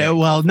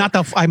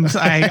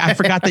I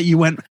forgot that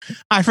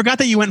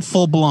you went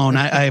full-blown.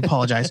 I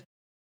apologize.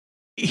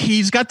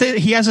 He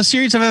has a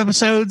series of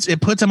episodes.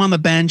 It puts him on the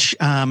bench.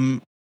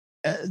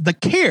 The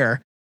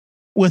care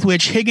with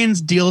which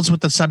Higgins deals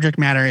with the subject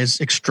matter is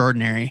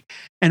extraordinary.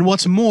 And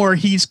what's more,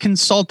 he's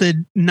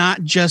consulted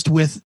not just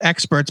with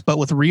experts, but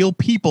with real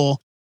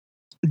people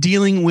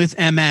dealing with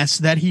MS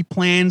that he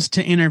plans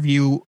to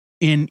interview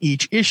in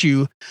each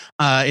issue.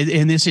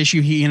 In this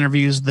issue, he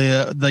interviews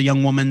the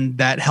young woman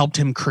that helped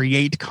him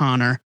create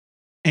Connor.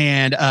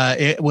 And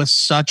it was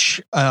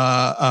such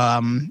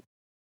a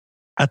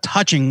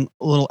touching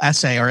little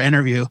essay or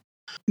interview.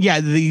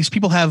 Yeah, these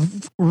people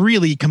have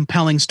really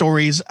compelling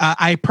stories.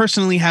 I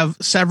personally have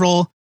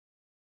several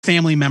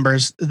family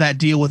members that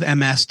deal with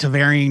MS to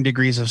varying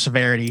degrees of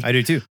severity. I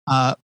do too.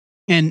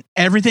 And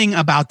everything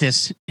about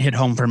this hit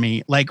home for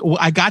me. Like,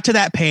 I got to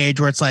that page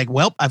where it's like,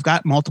 well, I've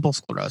got multiple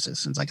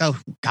sclerosis. And it's like, oh,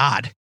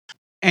 God.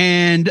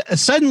 And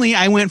suddenly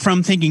I went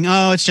from thinking,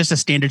 oh, it's just a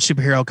standard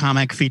superhero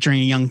comic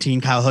featuring a young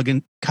teen.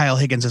 Kyle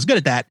Higgins is good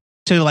at that,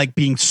 to like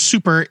being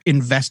super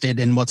invested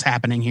in what's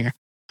happening here.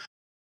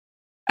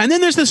 And then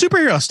there's the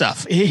superhero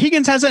stuff.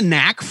 Higgins has a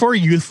knack for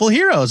youthful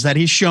heroes that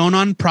he's shown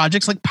on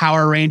projects like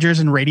Power Rangers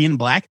and Radiant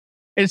Black.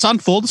 It's on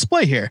full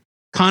display here.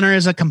 Connor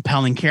is a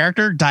compelling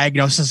character,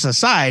 diagnosis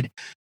aside,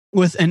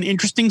 with an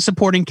interesting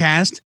supporting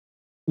cast.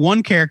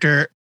 One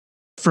character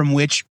from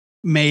which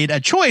made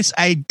a choice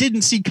I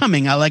didn't see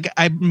coming.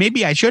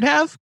 Maybe I should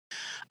have,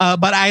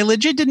 but I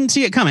legit didn't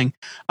see it coming.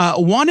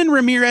 Juanan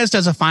Ramirez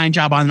does a fine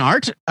job on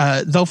art,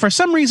 though for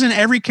some reason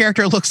every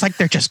character looks like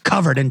they're just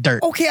covered in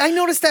dirt. Okay, I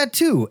noticed that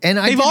too, and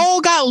they've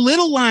all got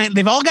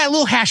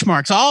little hash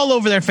marks all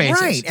over their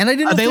faces. Right, and I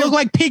didn't know they look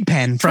like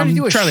Pigpen from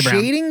Charlie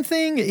Brown. Shading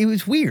thing. It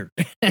was weird.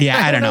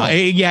 Yeah, I don't know.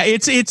 Yeah,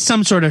 it's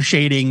some sort of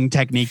shading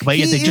technique, but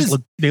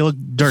they look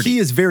dirty. He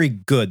is very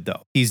good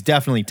though. He's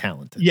definitely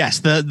talented. Yes,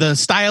 the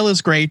style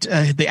is great.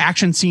 The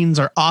action scenes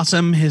are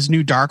awesome. His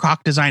new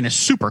Darkhawk design is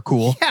super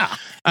cool. Yeah.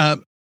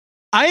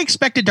 I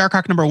expected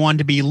Darkhawk #1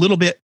 to be a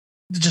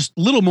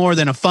little more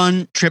than a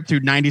fun trip through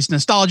 90s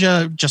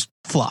nostalgia, just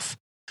fluff.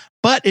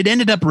 But it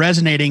ended up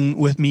resonating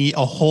with me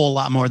a whole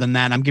lot more than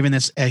that. I'm giving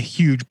this a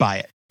huge buy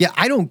it. Yeah,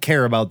 I don't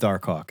care about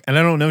Darkhawk, and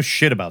I don't know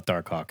shit about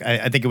Darkhawk.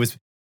 I think it was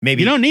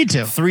maybe you don't need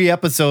to. 3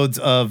 episodes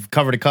of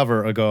Cover to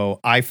Cover ago,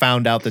 I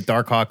found out that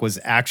Darkhawk was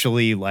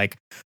actually like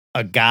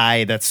a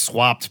guy that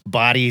swapped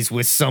bodies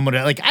with someone.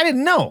 Like, I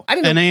didn't know.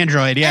 An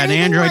android. Yeah, an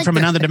android like from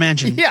that. another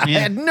dimension. Yeah, I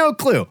had no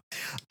clue.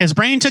 His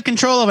brain took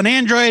control of an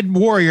android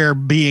warrior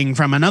being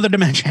from another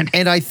dimension.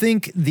 And I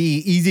think the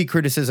easy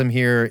criticism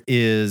here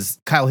is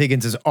Kyle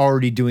Higgins is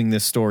already doing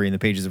this story in the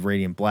pages of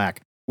Radiant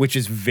Black, which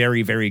is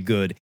very, very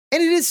good.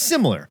 And it is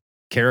similar.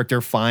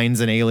 Character finds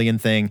an alien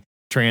thing,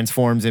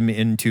 transforms him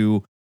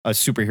into a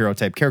superhero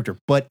type character,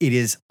 but it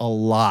is a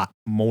lot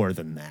more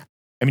than that.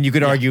 I mean, you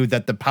could argue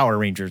that the Power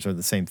Rangers are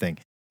the same thing.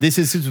 This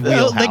is his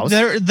wheelhouse.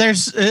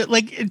 There's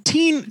like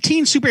teen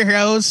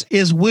superheroes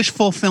is wish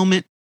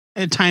fulfillment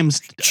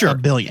times a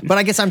billion. But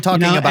I guess I'm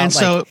talking about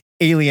like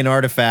alien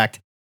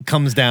artifact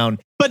comes down.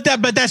 But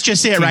that's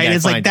just it, right?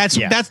 It's like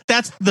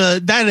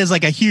that is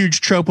like a huge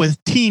trope with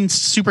teen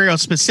superheroes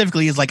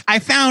specifically. Is like I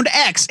found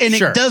X and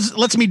it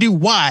lets me do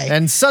Y,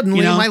 and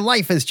suddenly my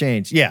life has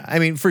changed. Yeah, I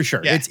mean for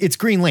sure, it's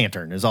Green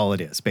Lantern is all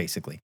it is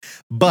basically.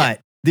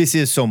 But this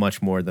is so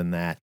much more than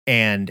that,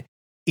 and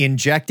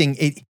injecting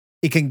it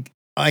can.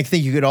 I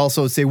think you could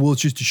also say, well,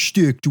 it's just a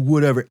shtick to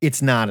whatever.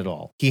 It's not at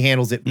all. He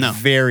handles it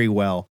very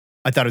well.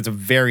 I thought it was a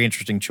very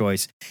interesting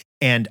choice,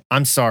 and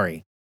I'm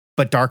sorry,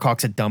 but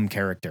Darkhawk's a dumb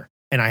character.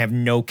 And I have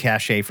no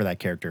cachet for that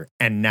character.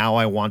 And now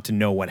I want to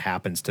know what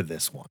happens to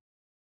this one.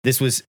 This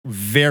was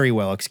very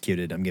well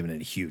executed. I'm giving it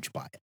a huge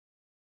buy.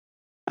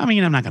 I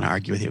mean, I'm not going to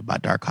argue with you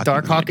about Darkhawk.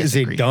 Darkhawk is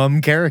a dumb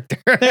character.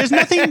 There's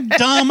nothing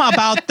dumb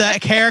about the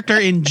character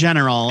in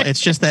general. It's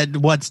just that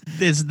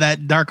that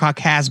Darkhawk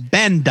has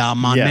been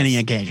dumb on many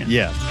occasions.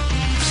 Yes.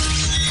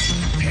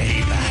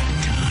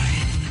 Payback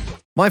time.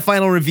 My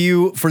final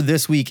review for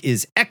this week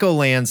is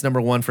Echolands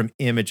 #1 from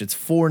Image. It's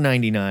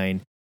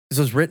 $4.99. This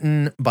was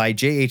written by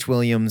J.H.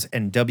 Williams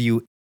and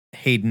W.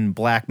 Hayden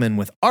Blackman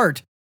with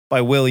art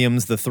by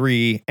Williams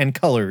III and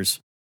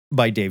colors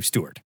by Dave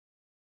Stewart.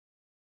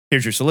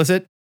 Here's your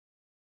solicit.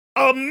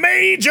 A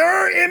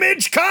major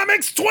Image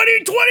Comics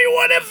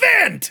 2021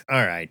 event.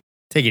 All right,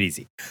 take it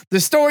easy.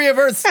 The story of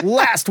Earth's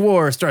last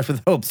war starts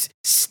with Hope's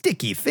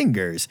sticky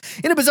fingers.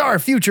 In a bizarre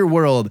future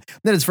world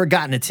that has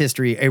forgotten its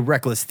history, a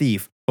reckless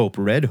thief, Hope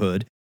Red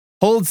Hood,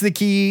 holds the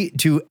key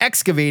to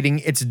excavating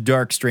its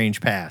dark,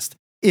 strange past.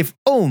 If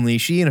only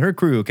she and her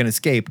crew can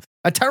escape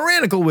a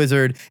tyrannical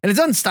wizard and his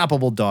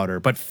unstoppable daughter,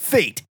 but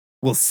fate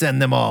will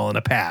send them all on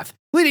a path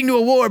leading to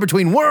a war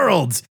between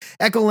worlds.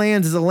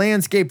 Echolands is a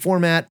landscape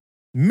format,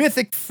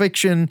 mythic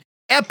fiction,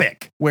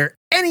 epic, where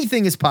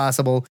anything is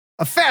possible,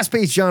 a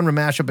fast-paced genre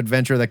mashup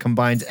adventure that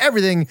combines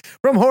everything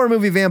from horror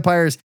movie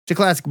vampires to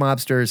classic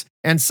mobsters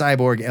and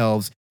cyborg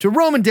elves to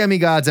Roman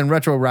demigods and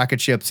retro rocket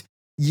ships.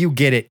 You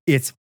get it.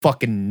 It's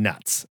fucking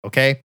nuts,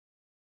 okay?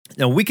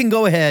 Now, we can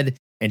go ahead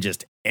and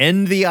just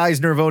end the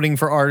Eisner voting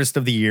for Artist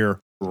of the Year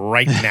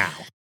right now.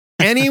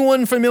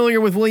 Anyone familiar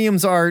with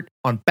Williams' art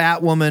on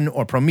Batwoman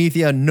or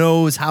Promethea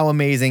knows how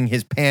amazing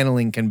his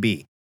paneling can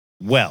be.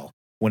 Well,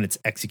 when it's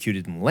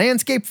executed in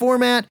landscape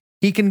format,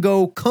 he can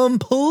go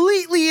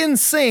completely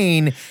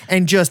insane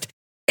and just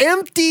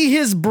empty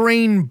his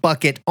brain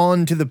bucket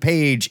onto the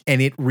page,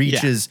 and it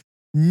reaches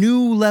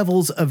new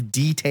levels of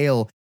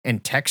detail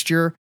and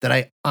texture that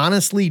I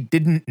honestly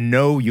didn't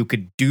know you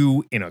could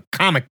do in a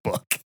comic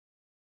book.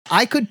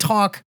 I could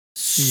talk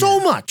so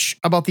much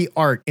about the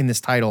art in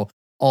this title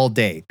all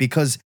day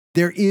because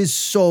there is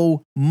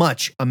so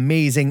much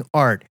amazing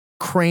art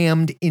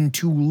crammed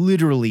into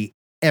literally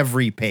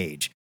every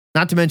page.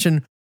 Not to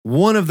mention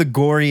one of the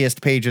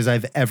goriest pages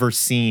I've ever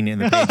seen in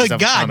the pages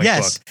of a comic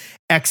book.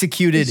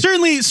 Executed.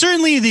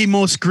 Certainly the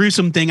most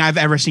gruesome thing I've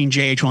ever seen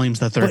J.H.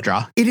 Williams III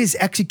draw. It is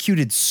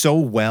executed so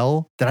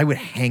well that I would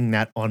hang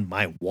that on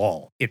my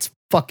wall. It's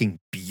fucking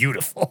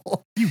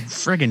beautiful. You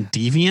friggin'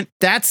 deviant.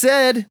 That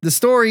said, the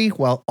story,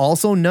 while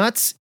also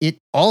nuts, it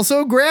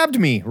also grabbed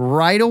me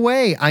right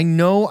away. I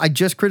know I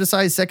just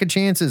criticized Second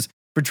Chances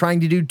for trying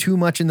to do too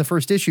much in the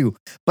first issue,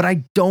 but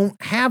I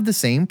don't have the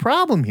same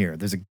problem here.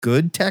 There's a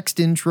good text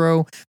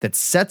intro that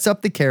sets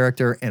up the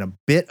character and a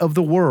bit of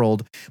the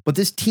world, but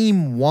this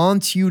team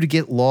wants you to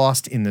get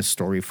lost in this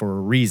story for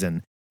a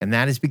reason, and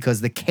that is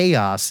because the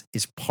chaos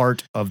is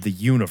part of the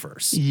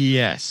universe.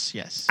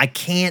 Yes. I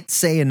can't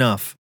say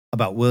enough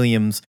about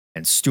Williams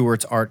and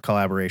Stewart's art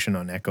collaboration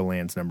on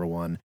Echolands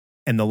 #1,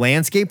 and the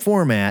landscape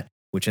format,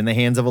 which in the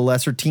hands of a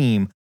lesser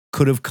team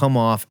could have come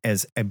off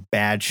as a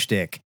bad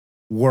shtick,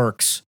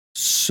 works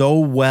so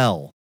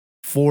well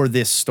for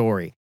this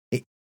story.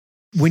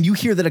 When you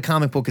hear that a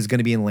comic book is going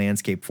to be in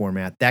landscape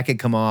format, that could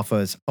come off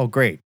as, oh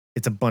great,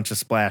 it's a bunch of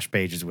splash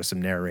pages with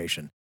some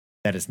narration.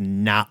 That is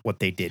not what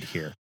they did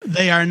here.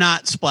 They are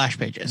not splash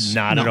pages.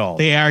 Not at all.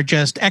 They are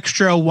just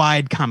extra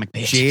wide comic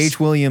pages. J.H.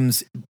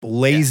 Williams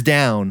lays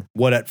down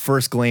what at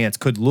first glance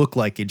could look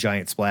like a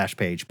giant splash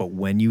page, but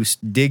when you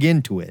dig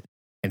into it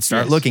and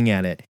start looking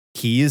at it,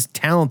 he is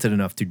talented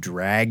enough to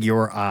drag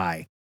your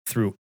eye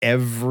through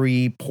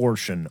every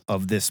portion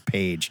of this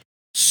page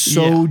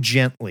so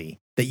gently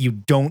that you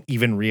don't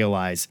even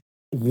realize,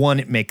 one,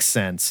 it makes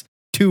sense,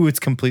 two, it's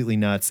completely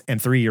nuts,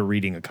 and three, you're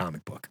reading a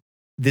comic book.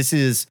 This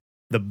is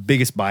the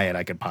biggest buy it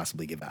I could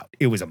possibly give out.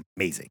 It was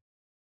amazing.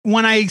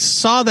 when I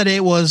saw that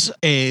it was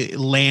a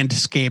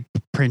landscape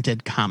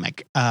printed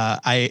comic,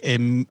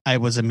 I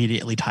was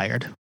immediately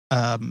tired.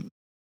 And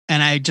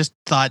I just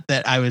thought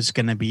that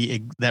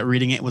that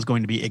reading it was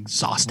going to be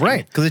exhausting.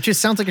 Right. Because it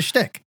just sounds like a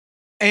shtick.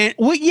 And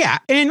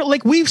and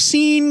like we've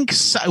seen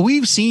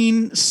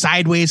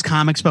sideways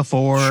comics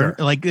before. Sure.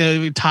 Like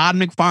Todd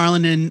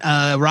McFarlane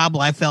and Rob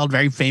Liefeld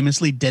very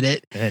famously did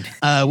it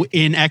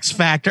in X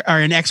Factor or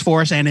in X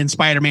Force and in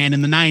Spider-Man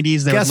in the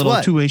 90s. There was a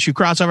little 2-issue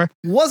crossover.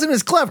 Wasn't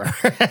as clever.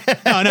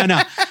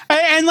 No.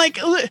 And like,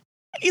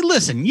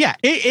 listen, yeah,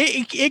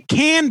 it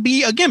can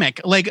be a gimmick.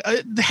 Like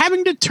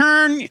having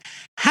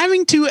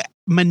to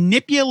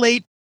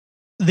manipulate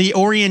the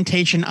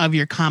orientation of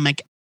your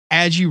comic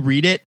as you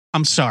read it.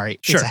 I'm sorry.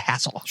 Sure. It's a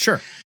hassle.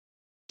 Sure.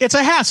 It's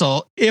a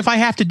hassle if I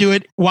have to do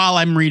it while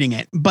I'm reading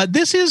it. But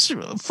this is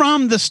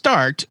from the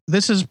start.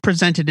 This is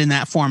presented in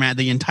that format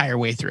the entire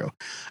way through.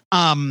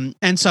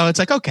 And so it's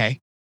like, okay.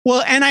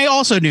 Well, and I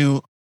also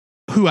knew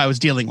who I was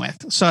dealing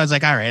with. So I was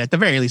like, all right, at the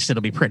very least,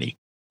 it'll be pretty.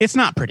 It's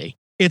not pretty.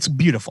 It's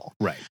beautiful.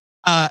 Right.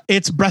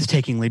 It's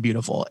breathtakingly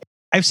beautiful.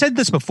 I've said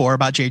this before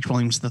about J.H.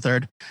 Williams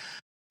III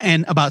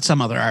and about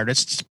some other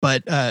artists,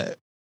 but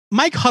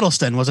Mike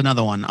Huddleston was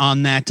another one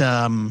on that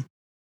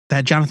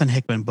Jonathan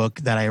Hickman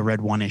book that I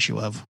read one issue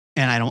of,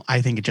 and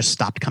I think it just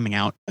stopped coming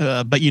out.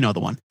 But you know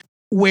the one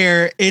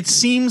where it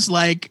seems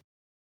like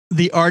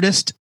the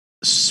artist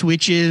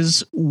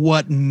switches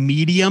what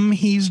medium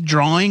he's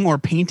drawing or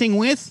painting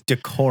with.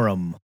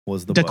 Decorum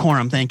was the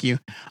Decorum, book. Thank you.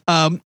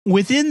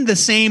 Within the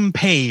same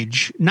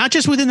page, not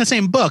just within the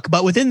same book,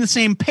 but within the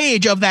same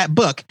page of that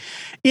book.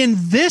 In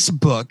this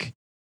book,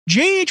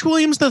 J.H.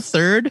 Williams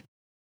III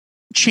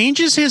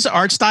changes his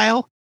art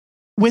style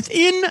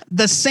within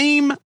the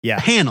same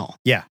panel.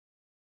 Yeah.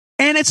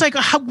 And it's like,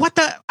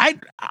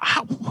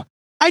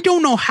 I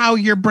don't know how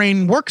your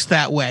brain works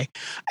that way.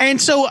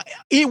 And so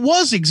it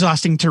was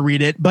exhausting to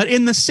read it, but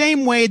in the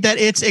same way that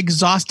it's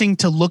exhausting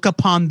to look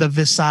upon the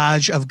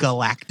visage of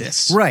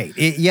Galactus. Right.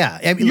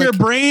 I mean, your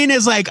brain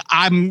is like,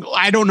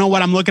 I don't know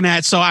what I'm looking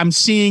at. So I'm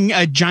seeing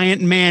a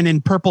giant man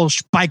in purple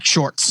bike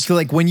shorts. So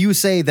like when you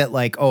say that,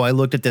 like, oh, I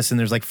looked at this and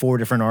there's like 4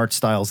 different art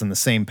styles in the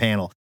same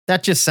panel.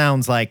 That just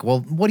sounds like, well,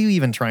 what are you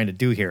even trying to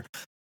do here?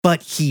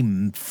 But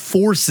he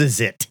forces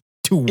it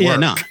to work. Yeah,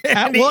 no.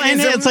 And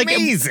it's like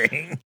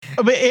amazing.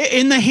 But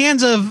in the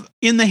hands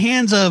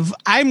of,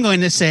 I'm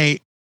going to say,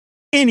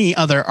 any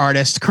other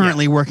artist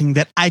currently working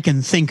that I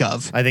can think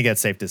of, I think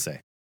that's safe to say.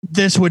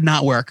 This would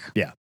not work.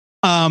 Yeah.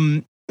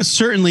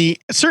 Certainly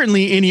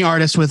any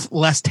artist with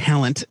less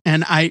talent.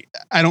 And I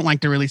don't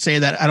like to really say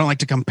that. I don't like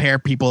to compare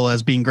people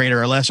as being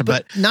greater or lesser,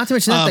 but not to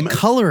mention that the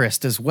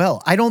colorist as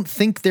well. I don't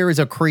think there is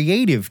a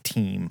creative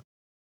team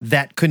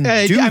that couldn't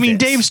do I mean,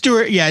 this. Dave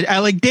Stewart.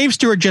 Yeah. Dave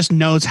Stewart just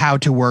knows how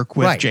to work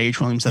with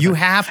J.H. Williams. You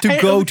have to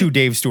go to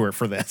Dave Stewart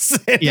for this.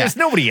 There's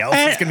nobody else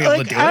that's going to be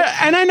able to do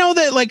it. And I know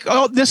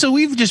that so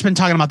we've just been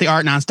talking about the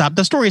art nonstop.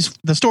 The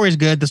story's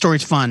good. The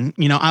story's fun.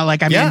 You know,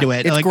 I'm into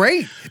it. It's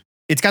great.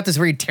 It's got this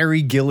very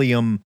Terry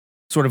Gilliam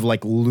sort of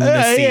like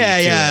lunacy.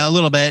 A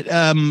little bit.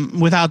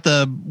 Without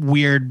the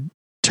weird,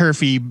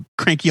 turfy,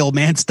 cranky old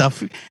man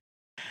stuff.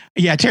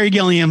 Yeah, Terry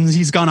Gilliam,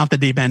 he's gone off the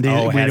deep end.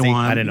 I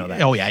didn't know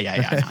that. Oh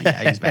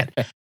yeah, he's bad.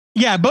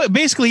 Yeah, but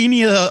basically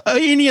any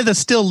of the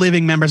still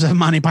living members of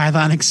Monty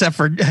Python, except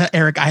for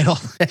Eric Idle,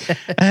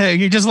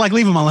 you just like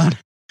leave him alone.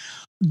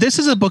 This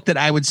is a book that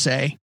I would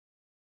say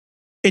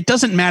it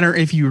doesn't matter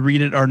if you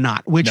read it or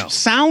not, which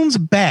sounds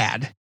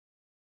bad.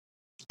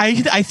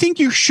 I think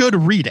you should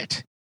read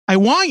it. I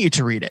want you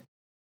to read it.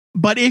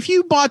 But if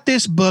you bought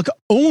this book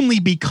only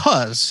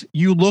because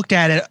you looked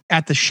at it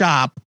at the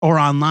shop or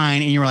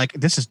online and you were like,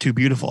 this is too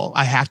beautiful,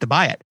 I have to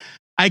buy it.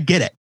 I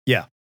get it.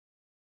 Yeah.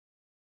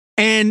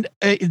 And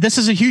this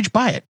is a huge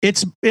buy it.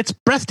 It's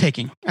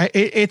breathtaking.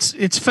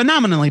 It's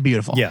phenomenally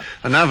beautiful. Yeah.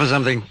 And now for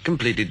something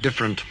completely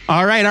different.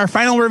 All right. Our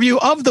final review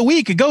of the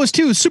week goes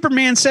to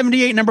Superman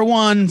 78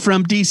 #1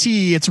 from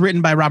DC. It's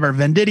written by Robert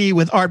Venditti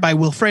with art by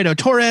Wilfredo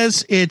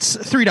Torres. It's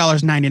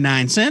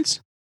 $3.99.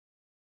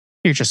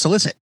 Here's your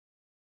solicit.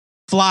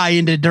 Fly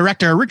into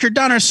director Richard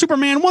Donner's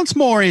Superman once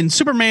more in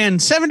Superman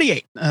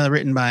 78,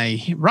 written by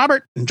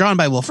Robert and drawn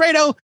by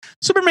Wilfredo.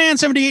 Superman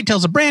 78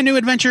 tells a brand new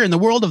adventure in the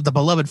world of the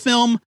beloved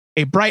film.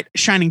 A bright,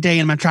 shining day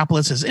in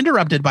Metropolis is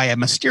interrupted by a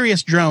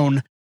mysterious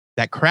drone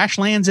that crash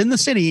lands in the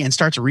city and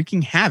starts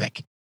wreaking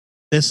havoc.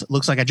 This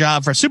looks like a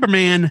job for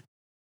Superman,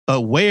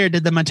 but where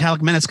did the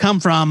metallic menace come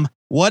from?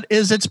 What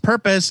is its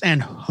purpose?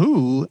 And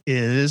who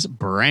is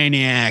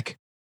Brainiac?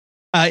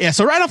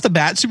 So right off the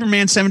bat,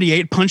 Superman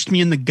 78 punched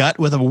me in the gut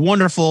with a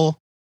wonderful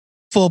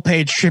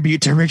full-page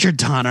tribute to Richard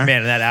Donner.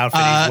 Man, that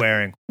outfit he's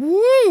wearing.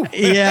 Woo!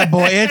 Yeah,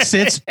 boy, it's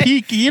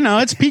peak,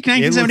 it's peak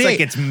 1978. It looks like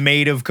it's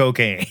made of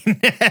cocaine.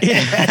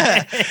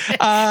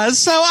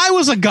 So I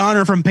was a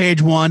goner from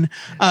page 1.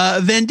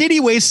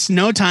 Venditti wastes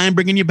no time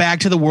bringing you back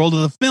to the world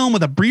of the film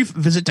with a brief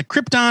visit to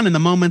Krypton in the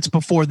moments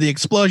before the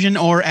explosion,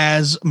 or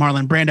as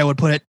Marlon Brando would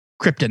put it,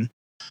 Krypton.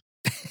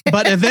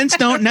 But events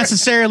don't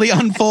necessarily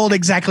unfold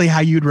exactly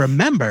how you'd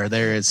remember.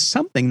 There is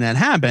something that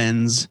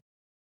happens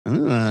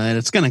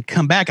It's going to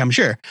come back, I'm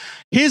sure.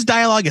 His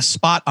dialogue is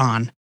spot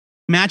on,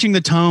 matching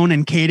the tone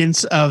and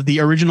cadence of the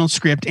original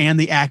script and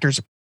the actors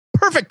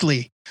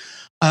perfectly.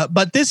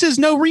 But this is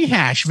no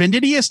rehash.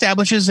 Venditti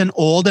establishes an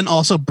old and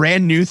also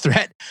brand new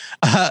threat.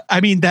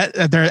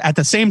 That they're at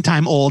the same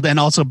time old and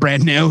also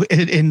brand new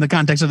in the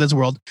context of this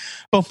world.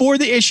 Before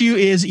the issue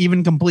is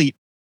even complete,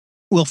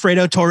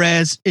 Wilfredo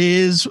Torres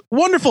is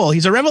wonderful.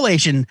 He's a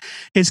revelation.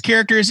 His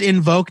characters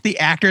invoke the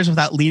actors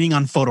without leaning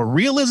on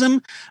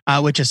photorealism,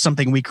 which is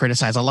something we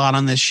criticize a lot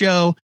on this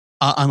show,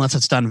 unless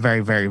it's done very,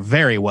 very,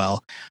 very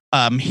well.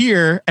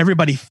 Here,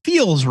 everybody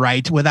feels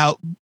right without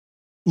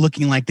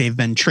looking like they've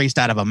been traced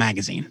out of a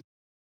magazine.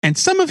 And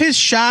some of his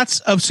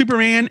shots of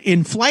Superman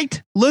in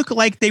flight look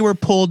like they were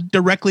pulled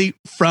directly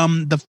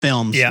from the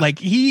films. Yeah. Like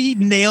he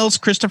nails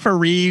Christopher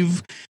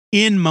Reeve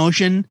in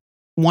motion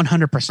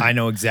 100%. I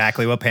know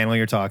exactly what panel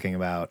you're talking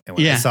about. And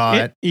when I saw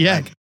it,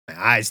 like, my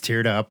eyes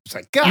teared up. It's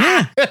like,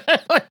 God,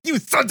 you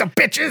sons of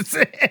bitches.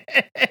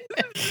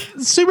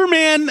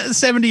 Superman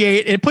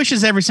 78, it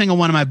pushes every single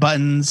one of my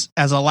buttons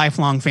as a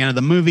lifelong fan of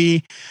the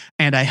movie.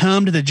 And I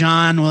hummed the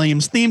John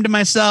Williams theme to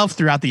myself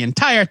throughout the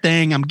entire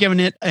thing. I'm giving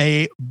it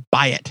a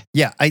buy it.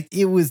 Yeah,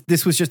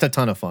 this was just a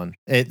ton of fun.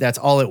 That's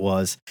all it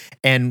was.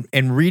 And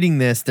reading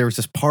this, there was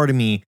this part of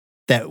me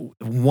that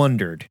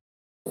wondered,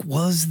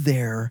 was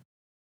there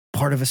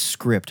part of a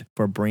script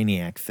for a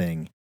Brainiac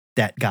thing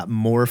that got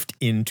morphed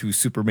into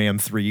Superman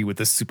 3 with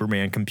the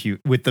Superman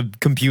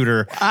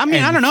computer? I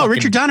mean, I don't know.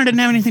 Richard Donner didn't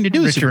have anything to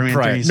do with Superman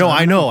 3. No,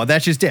 I know.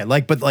 That's just it.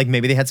 But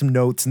maybe they had some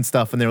notes and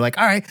stuff and they're like,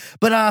 all right,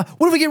 but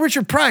what if we get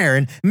Richard Pryor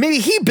and maybe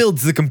he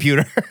builds the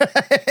computer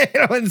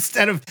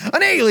instead of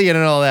an alien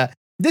and all that.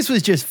 This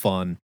was just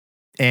fun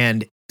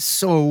and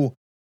so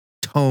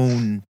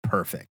tone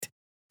perfect.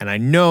 And I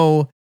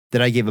know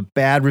that I gave a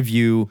bad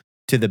review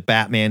to the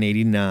Batman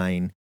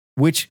 89,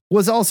 which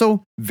was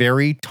also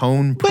very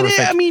tone perfect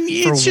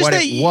it's for what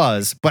it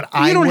was. But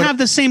I don't have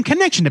the same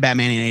connection to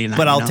Batman in 89.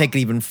 But I'll take it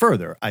even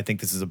further. I think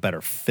this is a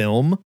better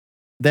film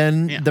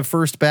than the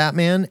first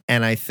Batman.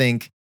 And I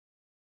think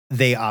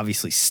they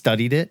obviously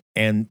studied it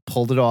and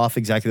pulled it off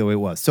exactly the way it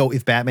was. So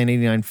if Batman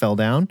 89 fell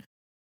down,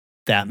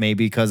 that may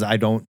be because I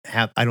don't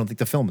think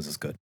the film is as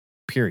good,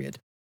 period.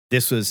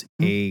 This was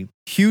a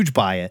huge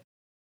buy it,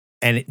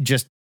 and it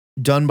just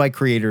done by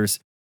creators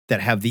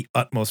that have the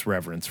utmost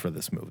reverence for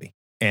this movie.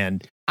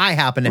 And I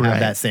happen to have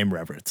that same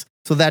reverence.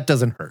 So that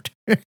doesn't hurt.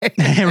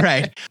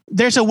 Right.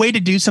 There's a way to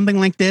do something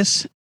like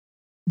this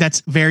that's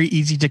very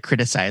easy to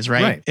criticize,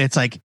 right? It's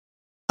like,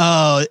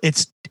 oh,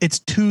 it's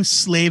too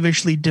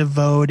slavishly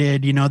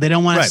devoted. You know, they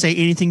don't want to say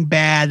anything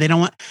bad. They don't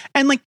want,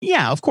 and like,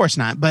 yeah, of course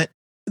not. But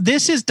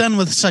this is done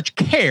with such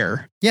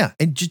care. Yeah.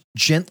 And just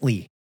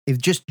gently,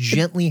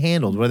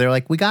 handled where they're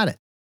like, we got it.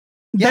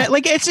 Yeah,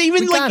 like it's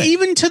even like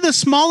even to the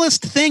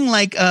smallest thing.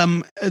 Like,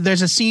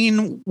 there's a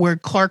scene where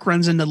Clark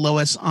runs into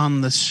Lois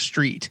on the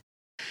street,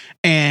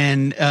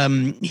 and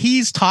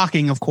he's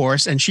talking, of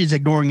course, and she's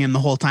ignoring him the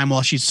whole time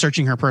while she's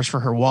searching her purse for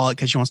her wallet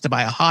because she wants to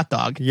buy a hot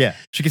dog. Yeah,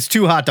 she gets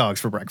 2 hot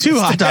dogs for breakfast. 2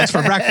 hot dogs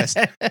for breakfast.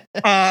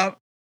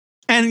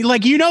 And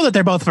like, you know that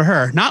they're both for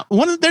her. Not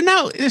one. They're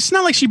not. It's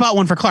not like she bought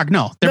one for Clark.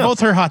 No, they're both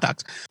her hot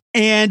dogs.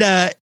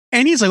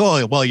 And he's like,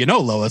 oh, well, you know,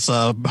 Lois,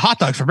 hot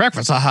dogs for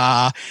breakfast.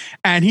 Haha.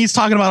 And he's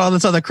talking about all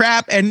this other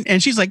crap.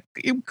 And she's like,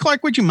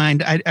 Clark, would you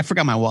mind? I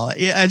forgot my wallet.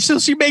 Yeah. And so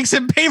she makes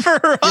him pay for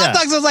her hot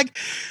dogs. I was like,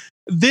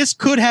 this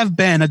could have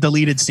been a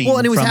deleted scene. Well,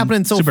 and it was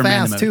happening so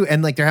fast too.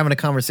 And like, they're having a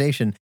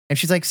conversation and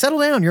she's like, settle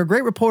down. You're a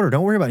great reporter.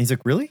 Don't worry about it. He's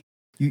like, really?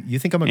 You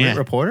think I'm a great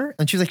reporter?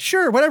 And she's like,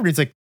 sure, whatever. And he's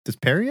like, does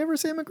Perry ever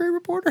say I'm a great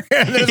reporter?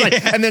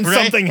 And then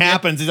something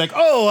happens. He's like,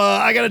 oh,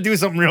 I got to do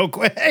something real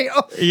quick.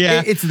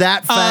 It's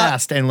that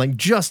fast and like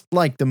just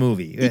like the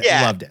movie.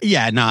 I loved it.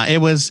 Yeah, no, it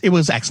was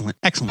excellent.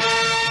 Excellent.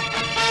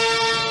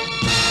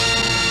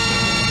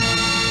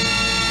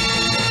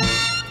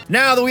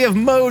 Now that we have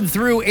mowed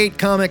through 8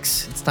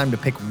 comics, it's time to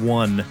pick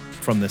one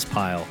from this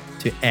pile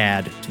to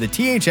add to the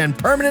THN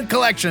permanent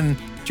collection.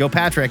 Joe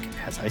Patrick,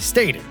 as I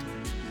stated,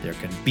 there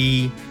can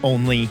be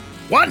only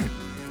one.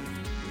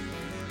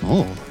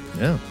 Oh,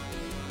 yeah.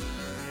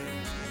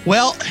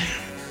 Well,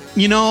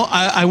 you know,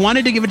 I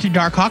wanted to give it to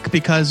Darkhawk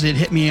because it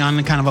hit me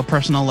on kind of a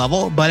personal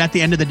level. But at the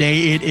end of the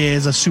day, it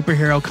is a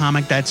superhero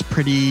comic that's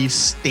pretty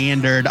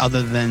standard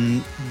other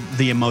than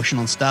the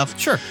emotional stuff.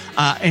 Sure.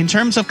 In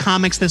terms of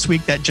comics this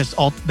week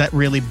that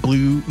really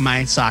blew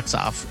my socks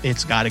off,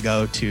 it's got to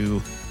go to,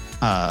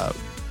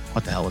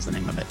 what the hell was the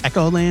name of it?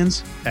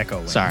 Echolands?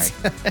 Echolands. Sorry.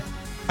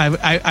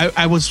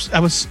 I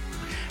was...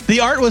 The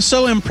art was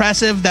so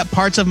impressive that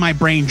parts of my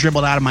brain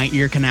dribbled out of my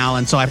ear canal,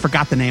 and so I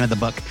forgot the name of the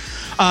book.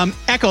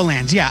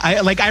 Echolands, yeah.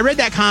 I read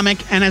that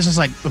comic, and I was just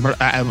like,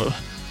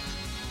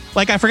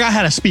 I forgot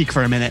how to speak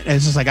for a minute.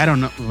 It's just like, I don't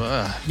know.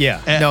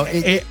 Yeah,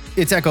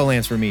 it's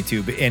Echolands for me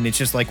too, and it's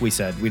just like we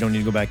said, we don't need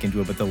to go back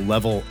into it, but the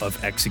level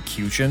of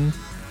execution,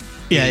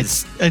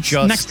 it's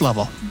just next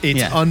level.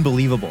 It's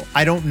unbelievable.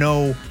 I don't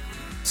know.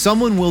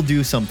 Someone will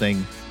do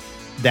something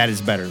that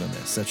is better than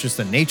this. That's just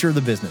the nature of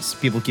the business.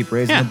 People keep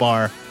raising the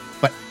bar.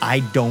 But I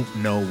don't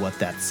know what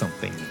that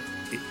something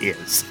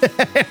is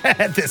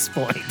at this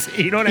point.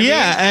 You know what I mean?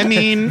 Yeah, I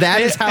mean,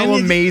 that is how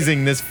and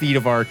amazing this feat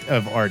of art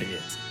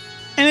is.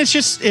 And it's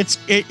just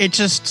it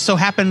just so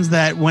happens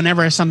that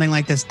whenever something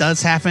like this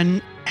does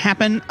happen,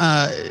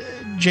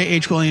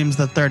 J.H. Williams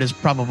III is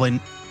probably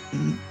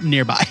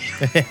nearby.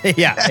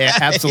 yeah,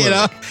 absolutely. You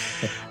know?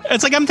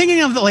 It's like I'm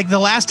thinking of the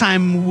last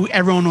time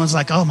everyone was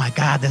like, "Oh my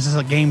God, this is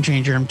a game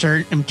changer in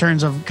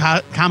terms of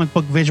comic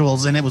book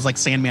visuals," and it was like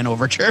Sandman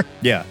Overture.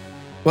 Yeah,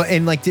 well,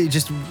 and like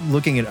just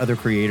looking at other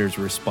creators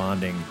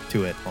responding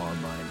to it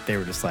online, they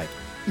were just like,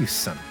 "You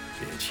son of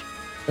a bitch."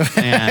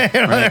 Yeah,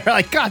 right. They're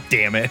like, God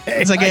damn it!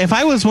 It's like if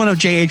I was one of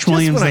J.H.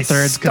 Williams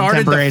III's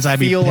contemporaries, I'd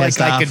be feel pissed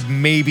like off. I could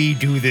maybe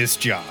do this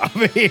job.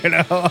 You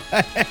know?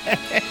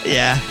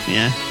 Yeah.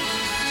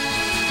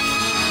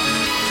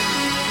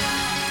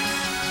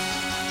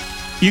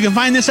 You can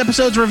find this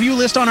episode's review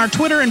list on our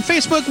Twitter and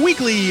Facebook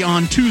weekly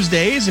on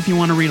Tuesdays if you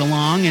want to read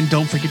along. And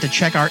don't forget to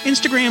check our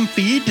Instagram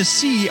feed to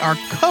see our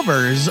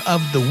covers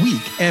of the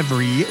week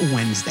every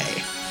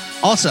Wednesday.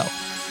 Also,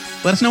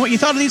 let us know what you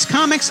thought of these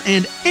comics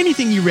and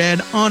anything you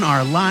read on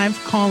our live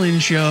call-in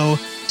show,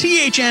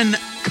 THN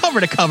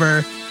Cover to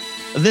Cover,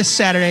 this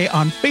Saturday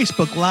on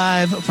Facebook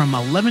Live from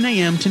 11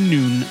 a.m. to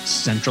noon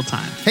Central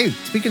Time. Hey,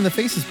 speaking of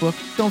the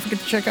Facebook, don't forget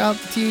to check out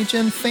the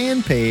THN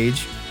fan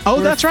page. Oh,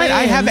 that's right.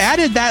 I have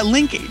added that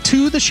link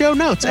to the show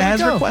notes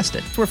as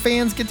requested. It's where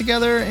fans get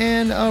together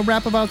and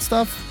rap about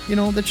stuff,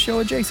 that's show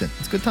adjacent.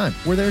 It's a good time.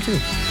 We're there too.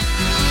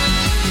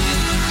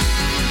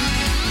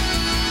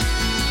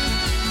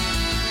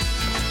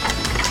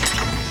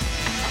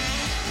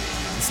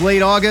 It's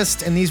late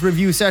August, and these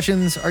review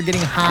sessions are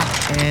getting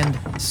hot and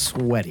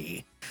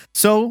sweaty.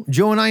 So,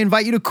 Joe and I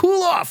invite you to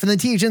cool off in the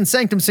THN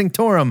Sanctum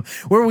Sanctorum,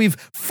 where we've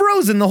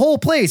frozen the whole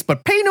place,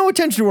 but pay no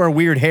attention to our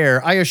weird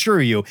hair. I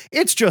assure you,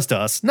 it's just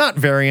us, not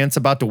variants,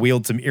 about to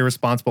wield some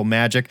irresponsible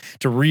magic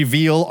to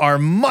reveal our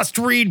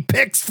must-read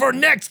picks for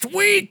next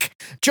week.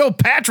 Joe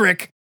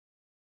Patrick,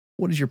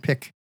 what is your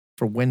pick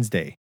for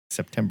Wednesday,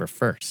 September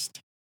 1st?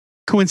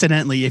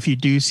 Coincidentally, if you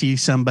do see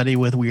somebody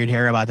with weird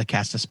hair about to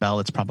cast a spell,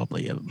 it's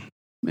probably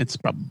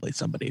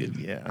somebody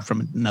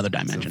from another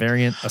dimension. It's a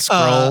variant, a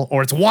scroll,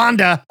 or it's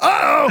Wanda.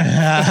 Oh!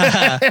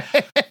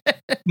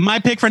 My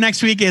pick for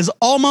next week is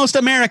Almost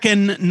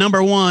American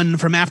 #1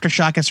 from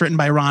Aftershock. It's written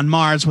by Ron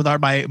Mars with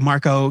art by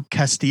Marco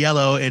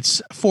Castiello.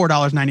 It's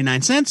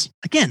 $4.99.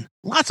 Again,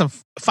 lots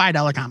of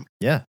 $5 comics.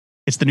 Yeah.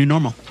 It's the new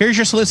normal. Here's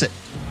your solicit.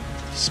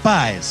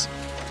 Spies.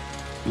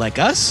 Like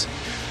us?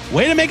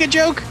 Way to make a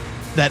joke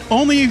that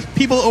only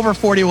people over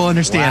 40 will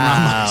understand.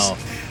 Wow. Ron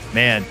Mars.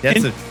 Man,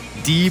 that's a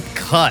deep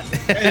cut.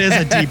 It is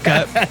a deep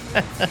cut.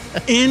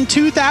 In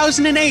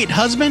 2008,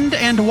 husband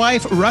and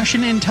wife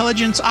Russian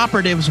intelligence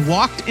operatives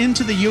walked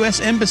into the U.S.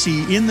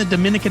 Embassy in the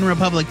Dominican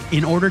Republic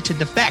in order to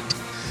defect,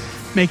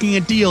 making a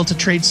deal to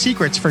trade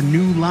secrets for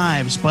new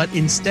lives. But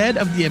instead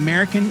of the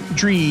American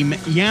dream,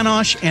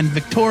 Janosch and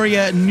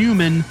Victoria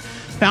Newman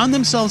found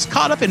themselves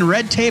caught up in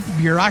red tape,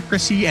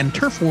 bureaucracy, and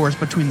turf wars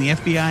between the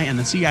FBI and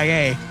the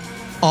CIA,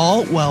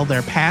 all while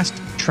their past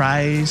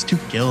tries to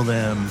kill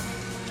them.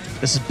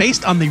 This is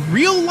based on the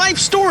real-life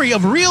story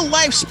of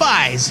real-life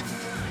spies.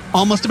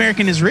 Almost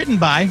American is written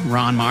by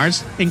Ron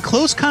Mars in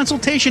close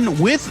consultation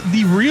with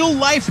the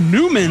real-life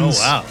Newmans.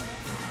 Oh, wow.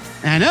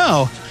 I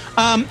know.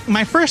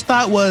 My first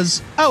thought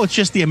was, it's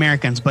just the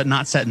Americans, but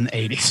not set in the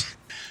 80s.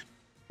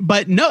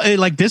 But no,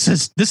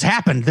 this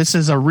happened. This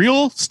is a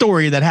real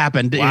story that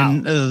happened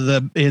in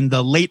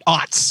the late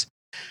aughts.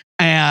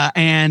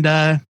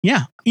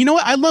 You know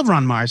what? I love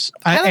Ron Mars.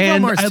 I love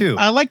Ron Mars too.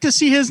 I like to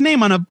see his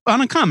name on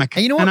a comic.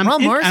 And you know what?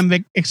 Ron Mars, I'm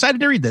excited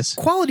to read this.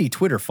 Quality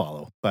Twitter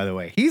follow, by the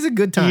way. He's a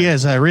good time. He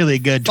is a really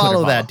good Twitter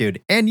follow that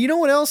dude. And you know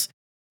what else?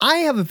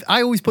 I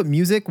always put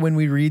music when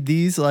we read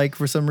these, like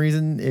for some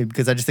reason,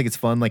 because I just think it's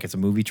fun, like it's a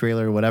movie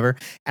trailer or whatever.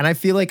 And I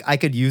feel like I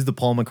could use the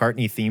Paul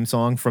McCartney theme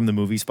song from the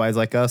movie Spies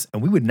Like Us,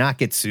 and we would not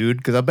get sued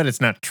because I bet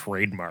it's not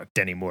trademarked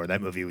anymore.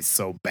 That movie was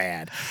so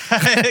bad.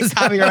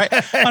 Copyright.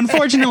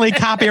 Unfortunately,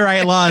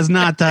 copyright law is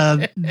not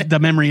the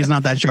memory is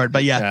not that short.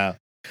 But yeah.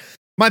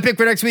 My pick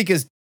for next week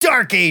is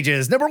Dark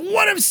Ages,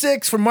 #1 of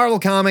 6 from Marvel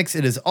Comics.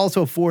 It is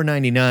also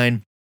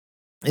 $4.99.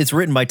 It's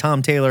written by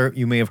Tom Taylor.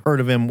 You may have heard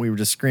of him. We were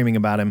just screaming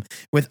about him.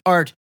 With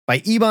art by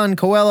Iban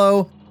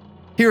Coelho.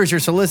 Here is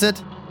your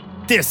solicit.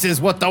 This is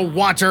what the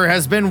Watcher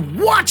has been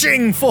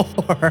watching for.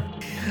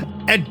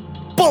 A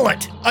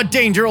bullet. A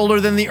danger older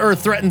than the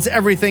Earth threatens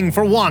everything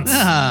for once.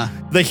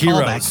 The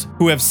heroes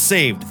who have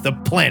saved the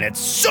planet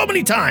so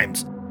many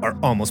times are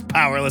almost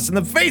powerless in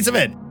the face of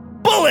it.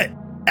 Bullet.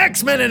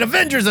 X-Men and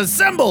Avengers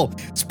assemble!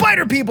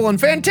 Spider-People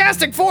and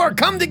Fantastic Four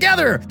come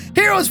together!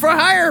 Heroes for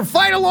hire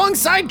fight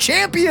alongside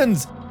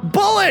champions!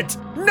 Bullet!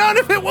 None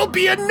of it will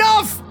be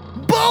enough!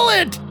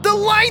 Bullet! The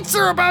lights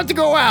are about to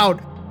go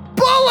out!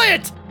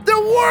 Bullet! The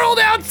world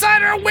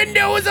outside our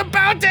window is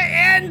about to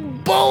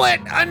end!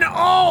 Bullet! An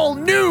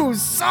all-new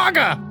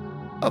saga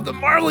of the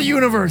Marvel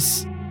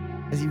Universe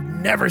as you've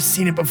never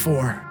seen it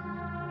before.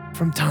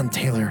 From Tom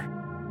Taylor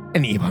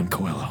and Iban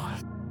Coelho.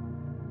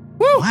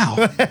 Woo!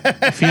 Wow.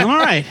 Feeling all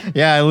right.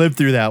 Yeah, I lived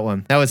through that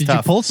one. That was Did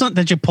tough.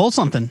 Did you pull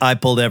something? I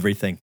pulled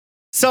everything.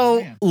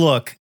 So,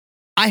 look,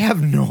 I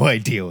have no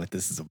idea what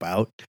this is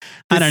about.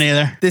 I don't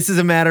either. This is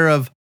a matter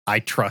of I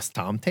trust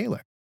Tom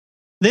Taylor.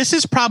 This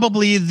is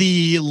probably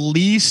the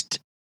least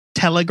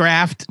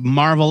telegraphed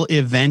Marvel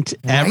event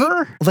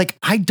ever. Like,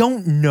 I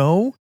don't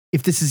know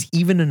if this is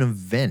even an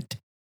event.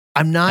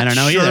 I'm not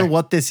sure either.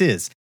 what this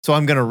is. So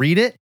I'm going to read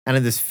it, and I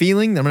have this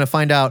feeling that I'm going to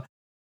find out,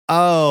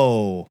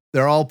 oh,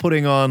 they're all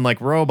putting on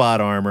like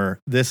robot armor.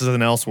 This is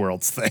an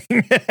Elseworlds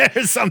thing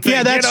or something.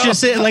 Yeah, that's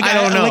just it. Like, I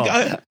don't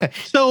know.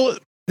 So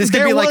this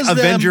could be like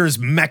Avengers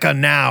Mecha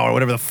Now or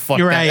whatever the fuck.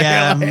 You're right.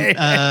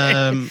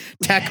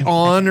 Tech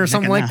On or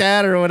something like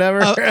that or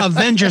whatever.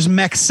 Avengers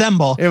Mech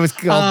Semble. It was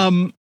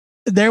called.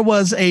 There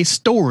was a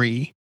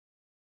story,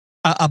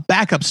 a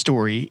backup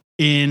story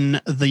in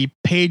the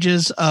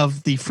pages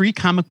of the Free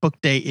Comic Book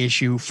Day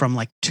issue from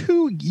like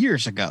 2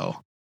 years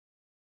ago.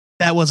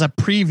 That was a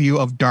preview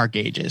of Dark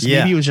Ages. Yeah.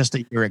 Maybe it was just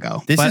a year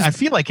ago. I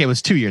feel like it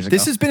was 2 years ago.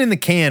 This has been in the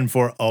can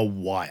for a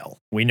while.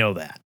 We know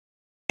that.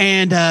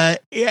 And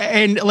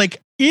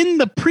like in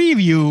the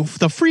preview,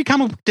 the Free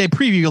Comic Book Day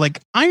preview, like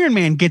Iron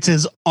Man gets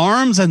his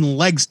arms and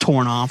legs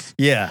torn off.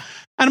 Yeah.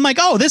 And I'm like,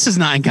 oh, this is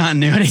not in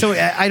continuity. So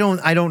I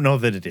don't know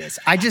that it is.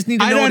 I just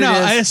need to know what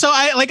it is. So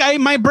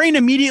my brain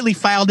immediately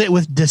filed it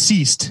with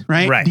deceased,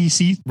 right? Right.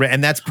 Deceased. Right.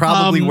 And that's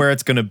probably where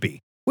it's going to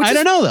be. I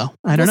don't know though.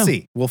 I don't know. We'll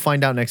see. We'll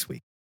find out next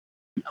week.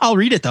 I'll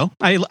read it though.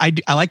 I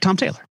like Tom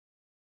Taylor.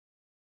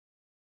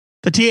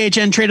 The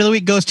THN trade of the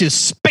week goes to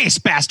Space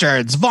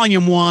Bastards,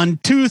 Volume 1,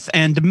 Tooth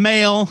and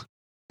Mail.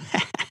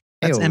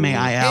 That's Ayo.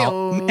 M-A-I-L.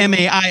 Ayo.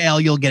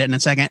 M-A-I-L. You'll get it in a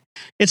second.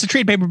 It's a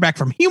trade paperback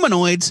from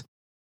Humanoids.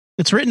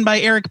 It's written by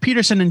Eric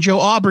Peterson and Joe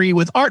Aubrey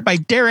with art by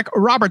Derek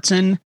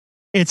Robertson.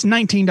 It's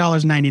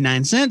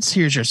 $19.99.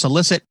 Here's your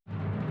solicit.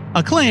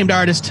 Acclaimed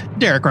artist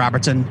Derek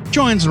Robertson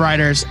joins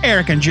writers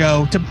Eric and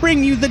Joe to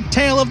bring you the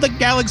tale of the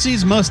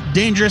galaxy's most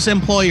dangerous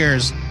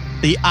employers,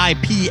 the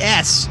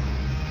IPS.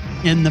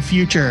 In the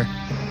future,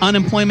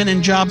 unemployment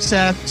and job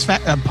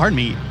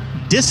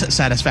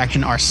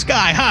dissatisfaction are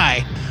sky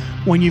high.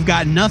 When you've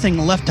got nothing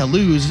left to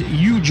lose,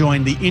 you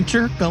join the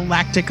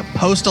Intergalactic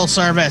Postal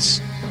Service.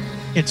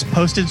 Its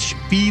postage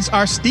fees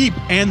are steep,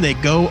 and they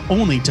go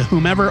only to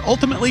whomever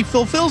ultimately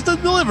fulfills the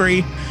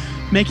delivery,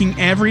 making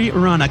every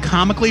run a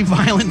comically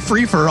violent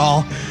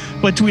free-for-all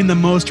between the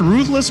most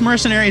ruthless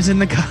mercenaries in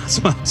the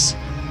cosmos.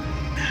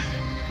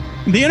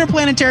 The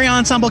interplanetary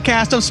ensemble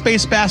cast of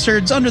Space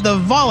Bastards, under the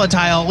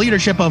volatile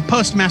leadership of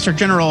Postmaster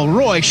General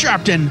Roy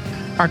Sharpton,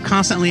 are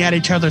constantly at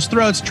each other's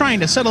throats trying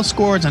to settle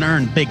scores and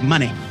earn big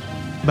money.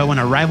 But when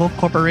a rival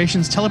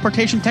corporation's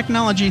teleportation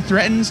technology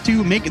threatens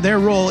to make their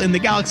role in the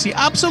galaxy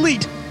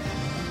obsolete,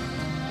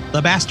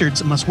 the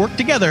bastards must work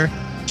together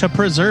to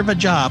preserve a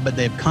job that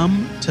they've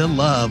come to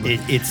love.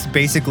 It's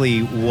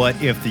basically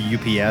what if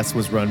the UPS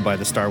was run by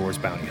the Star Wars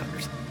bounty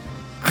hunters.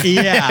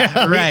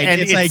 Yeah, right. And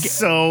it's like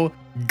so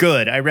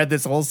good. I read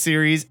this whole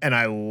series and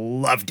I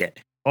loved it.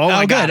 Oh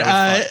my God.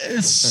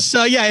 Good.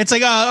 So yeah, it's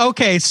like,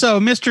 okay, so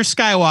Mr.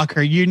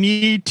 Skywalker, you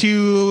need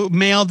to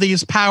mail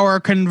these power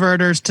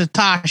converters to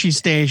Tashi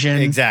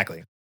Station.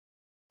 Exactly.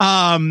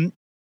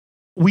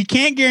 We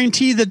can't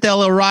guarantee that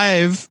they'll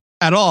arrive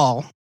at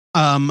all.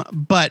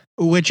 But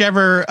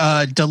whichever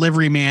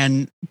delivery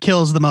man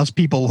kills the most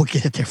people will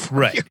get it there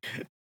for you.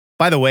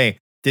 By the way,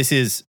 this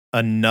is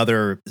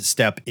another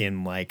step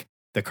in like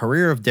the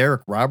career of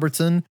Derek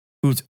Robertson,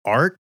 whose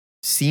art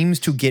seems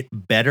to get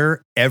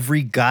better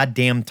every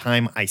goddamn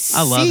time I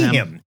see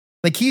him.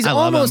 Like he's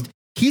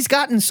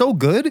gotten so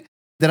good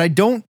that I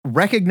don't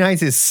recognize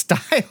his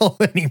style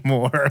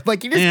anymore.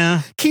 Like he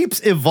just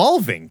keeps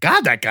evolving.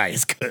 God, that guy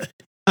is good.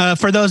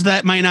 For those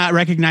that might not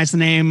recognize the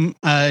name,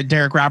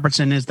 Derek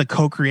Robertson is the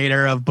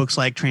co-creator of books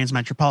like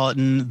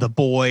Transmetropolitan, The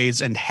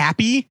Boys, and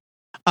Happy,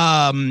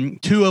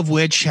 two of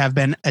which have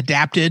been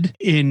adapted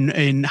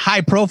in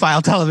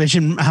high-profile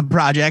television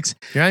projects.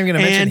 You're not even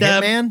going to mention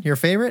Hitman, your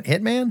favorite?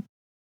 Hitman?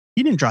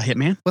 He didn't draw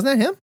Hitman. Wasn't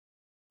that him?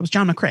 It was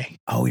John McCrae.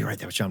 Oh, you're right.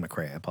 That was John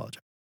McCrae. I apologize.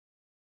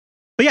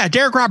 But yeah,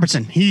 Derek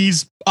Robertson,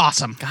 he's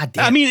awesome. God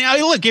damn. I mean,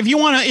 look, if you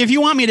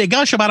want me to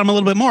gush about him a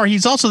little bit more,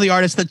 he's also the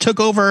artist that took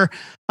over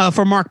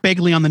for Mark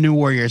Bagley on the New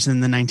Warriors in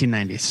the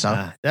 1990s.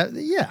 So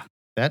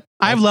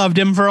I've loved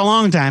him for a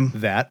long time.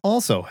 That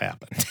also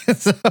happened.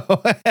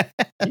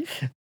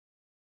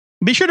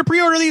 Be sure to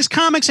pre-order these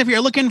comics if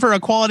you're looking for a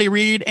quality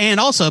read,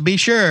 and also be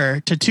sure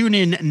to tune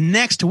in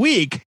next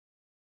week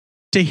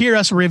to hear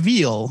us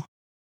reveal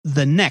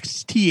the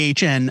next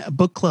THN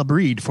book club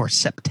read for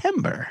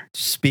September.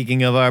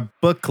 Speaking of our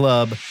book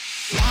club,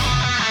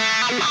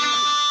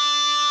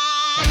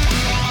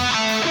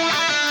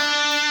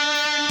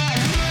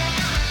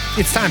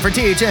 it's time for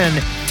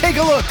THN. Take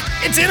a look.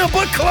 It's in a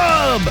book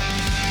club.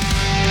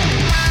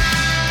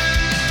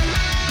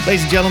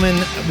 Ladies and gentlemen,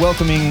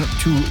 welcoming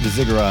to the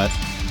Ziggurat,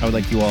 I would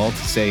like you all to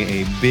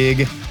say a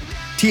big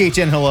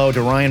THN hello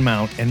to Ryan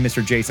Mount and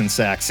Mr. Jason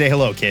Sachs. Say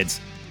hello,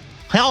 kids.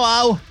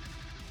 Hello.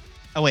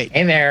 Oh, wait.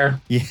 Hey there.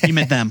 Yeah. You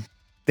meant them.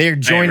 They're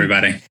joining. Hi,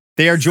 everybody.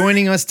 They are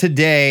joining us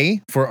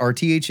today for our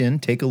THN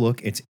Take a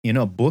Look. It's in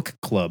a book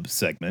club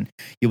segment.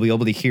 You'll be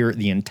able to hear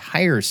the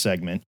entire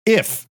segment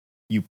if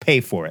you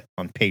pay for it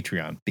on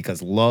Patreon,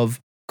 because love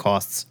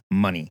costs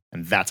money,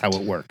 and that's how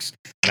it works.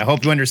 And I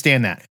hope you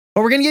understand that.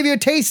 But we're going to give you a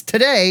taste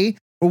today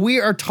where we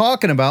are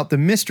talking about the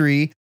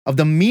mystery of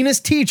The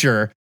Meanest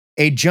Teacher,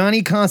 a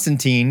Johnny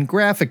Constantine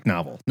graphic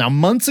novel. Now,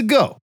 months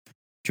ago,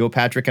 Joe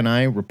Patrick and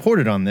I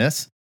reported on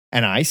this,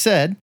 and I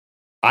said,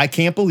 I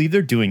can't believe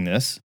they're doing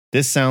this.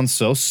 This sounds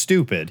so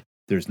stupid.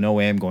 There's no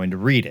way I'm going to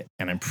read it.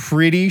 And I'm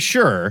pretty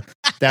sure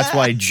that's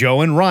why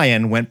Joe and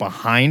Ryan went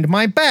behind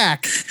my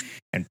back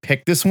and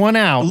picked this one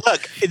out.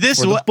 Look, this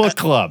for the book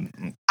club.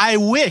 I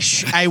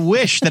wish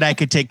that I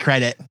could take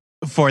credit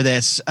for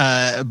this,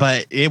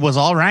 but it was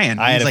all Ryan.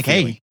 I had a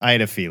Hey,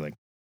 feeling.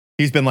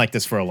 He's been like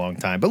this for a long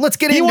time. But let's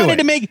get he into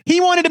wanted it.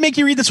 He wanted to make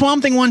you read the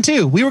Swamp Thing one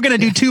too. We were going to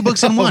do 2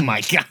 books in one. Oh my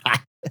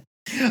God.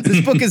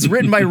 This book is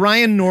written by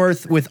Ryan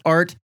North with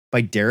art by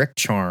Derek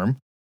Charm.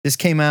 This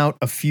came out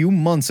a few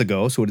months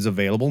ago, so it is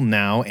available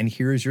now, and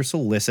here is your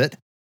solicit.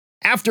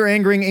 After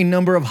angering a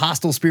number of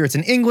hostile spirits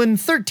in England,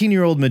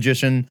 13-year-old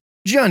magician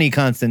Johnny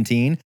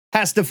Constantine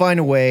has to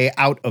find a way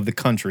out of the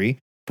country,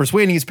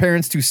 persuading his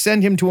parents to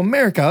send him to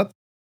America.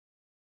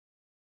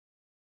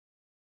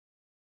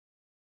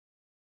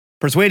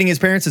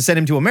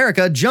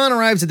 John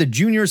arrives at the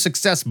Junior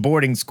Success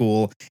Boarding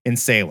School in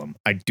Salem.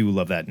 I do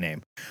love that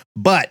name.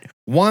 But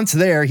once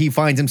there, he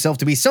finds himself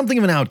to be something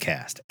of an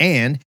outcast,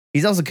 and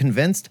he's also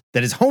convinced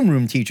that his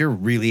homeroom teacher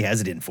really has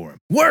it in for him.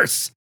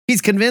 Worse, he's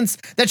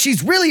convinced that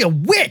she's really a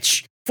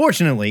witch.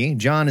 Fortunately,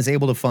 John is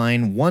able to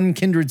find one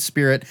kindred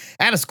spirit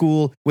at a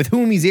school with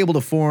whom he's able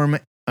to form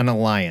an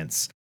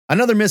alliance.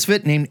 Another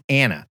misfit named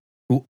Anna,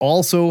 who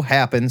also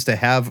happens to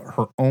have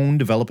her own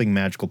developing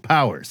magical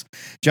powers.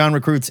 John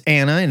recruits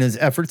Anna in his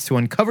efforts to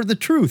uncover the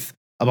truth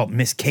about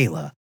Miss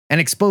Kayla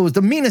and expose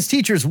the meanest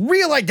teacher's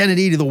real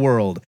identity to the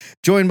world.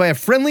 Joined by a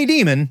friendly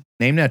demon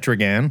named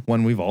Etrigan,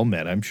 one we've all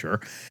met, I'm sure,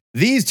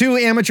 these 2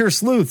 amateur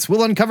sleuths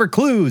will uncover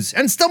clues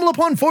and stumble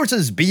upon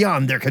forces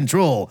beyond their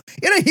control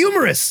in a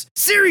humorous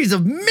series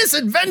of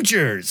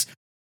misadventures.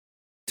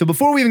 So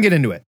before we even get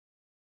into it,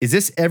 is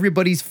this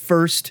everybody's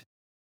first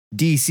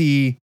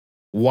DC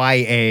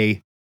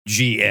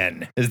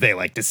YAGN, as they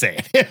like to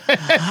say it?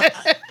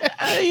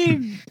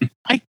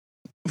 I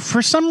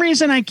for some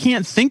reason, I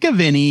can't think of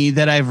any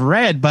that I've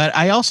read, but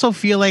I also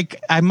feel like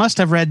I must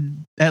have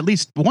read at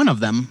least one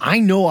of them. I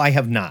know I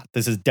have not.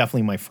 This is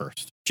definitely my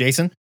first.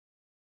 Jason?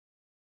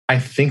 I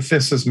think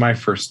this is my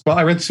first. Well,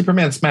 I read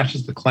Superman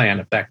Smashes the Klan,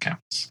 if that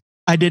counts.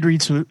 I did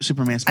read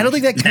Superman Smashes. I don't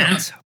think that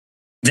counts.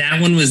 That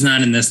one was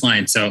not in this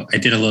line, so I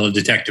did a little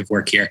detective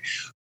work here.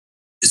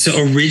 So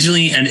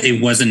originally, and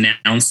it was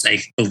announced,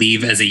 I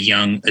believe, as a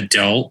young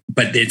adult,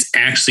 but it's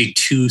actually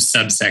 2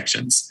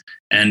 subsections.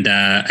 And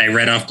I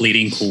read off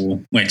Bleeding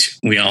Cool, which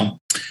we all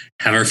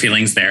have our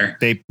feelings there.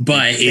 They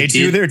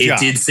do their job.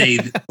 It did say,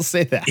 I'll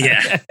say that.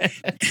 Yeah.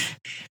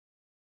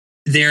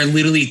 There are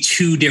literally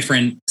 2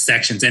 different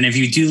sections. And if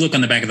you do look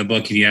on the back of the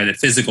book, if you have the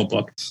physical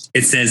book,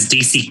 it says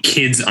DC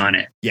Kids on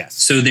it. Yes.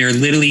 So there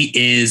literally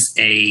is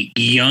a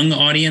young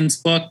audience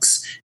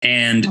books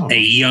and a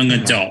young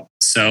adult.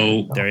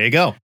 So there you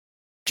go.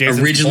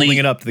 Jason's holding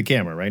it up to the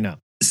camera right now.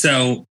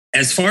 So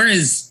as far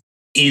as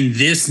in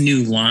this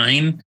new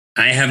line,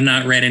 I have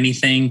not read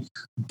anything,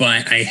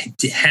 but I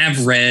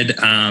have read,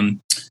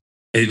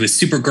 it was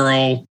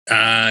Supergirl,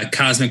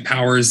 Cosmic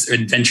Powers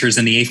Adventures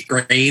in the 8th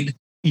grade.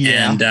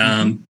 Yeah.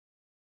 And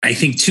I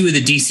think 2 of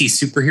the DC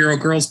Superhero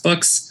Girls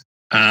books,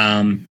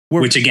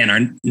 which again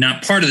are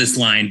not part of this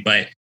line,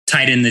 but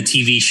tied in the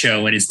TV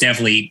show and is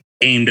definitely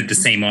aimed at the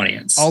same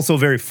audience. Also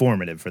very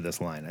formative for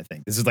this line, I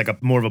think. This is like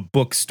more of a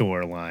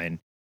bookstore line,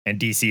 and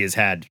DC has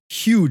had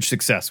huge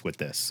success with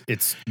this.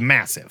 It's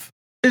massive.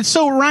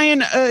 So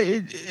Ryan,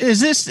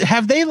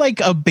 have they like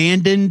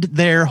abandoned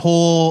their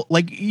whole,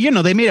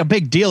 they made a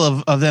big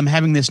deal of them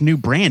having this new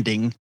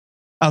branding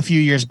a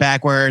few years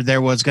back where there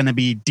was going to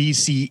be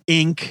DC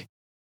Inc.,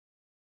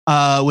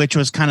 which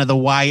was kind of the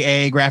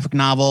YA graphic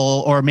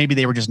novel, or maybe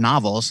they were just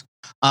novels.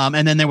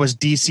 And then there was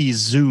DC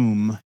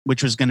Zoom,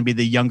 which was going to be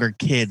the younger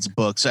kids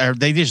books. Are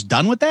they just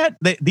done with that?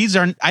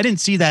 I didn't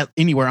see that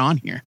anywhere on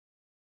here.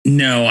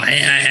 No,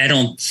 I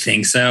don't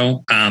think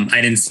so.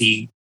 I didn't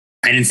see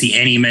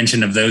any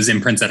mention of those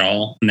imprints at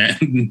all.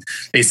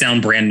 They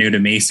sound brand new to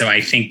me. So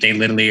I think they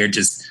literally are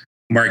just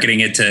marketing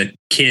it to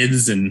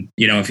kids. And,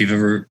 if you've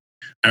ever,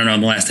 I don't know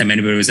the last time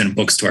anybody was in a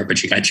bookstore,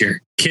 but you got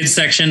your kids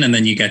section and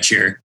then you got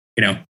your,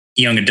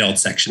 young adult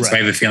section. Right. So I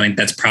have a feeling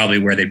that's probably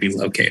where they'd be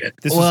located.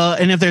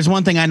 And if there's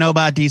one thing I know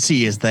about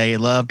DC is they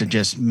love to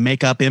just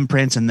make up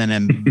imprints and then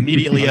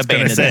immediately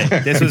abandon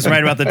it. This was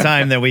right about the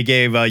time that we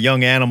gave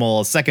Young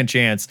Animal a second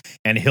chance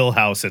and Hill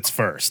House its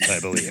first, I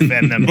believe.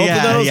 And then both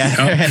of those. Yeah.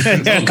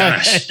 Oh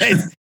gosh.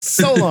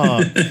 So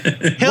long.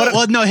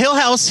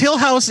 Hill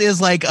House is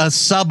like a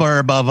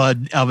suburb of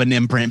an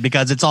imprint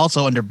because it's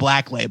also under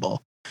Black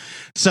Label.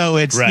 So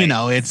it's Right.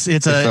 it's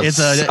a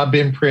sub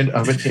imprint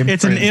of an imprint.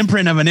 it's an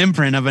imprint of an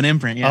imprint of an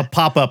imprint. Yeah. A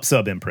pop-up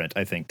sub-imprint,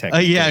 I think,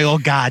 technically. Yeah. Oh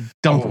God.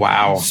 Don't. Oh,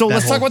 wow. So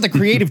let's talk about the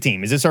creative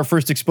team. Is this our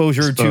first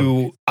exposure to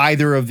Spoke.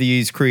 either of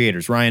these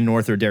creators, Ryan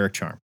North or Derek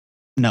Charm?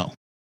 No.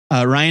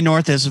 Ryan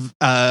North is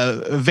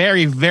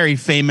very, very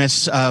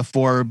famous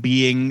for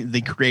being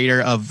the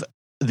creator of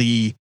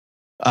the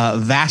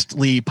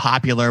vastly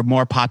popular,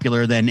 more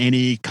popular than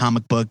any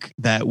comic book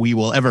that we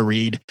will ever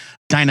read,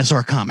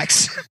 Dinosaur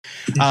Comics.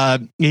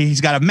 He's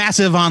got a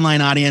massive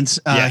online audience.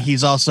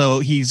 He's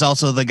also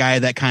the guy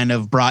that kind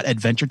of brought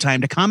Adventure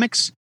Time to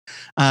comics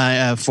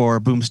for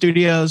Boom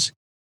Studios.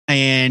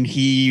 And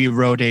he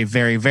wrote a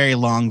very, very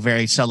long,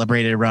 very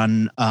celebrated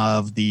run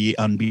of the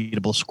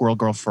Unbeatable Squirrel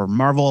Girl for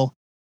Marvel.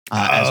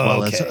 As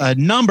well as a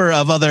number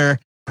of other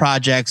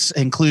projects,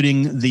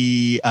 including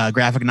the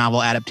graphic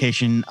novel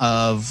adaptation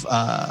of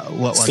what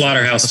was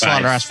Slaughterhouse it?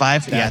 Slaughterhouse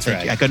 5. That's Yeah,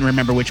 right. I couldn't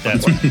remember which one.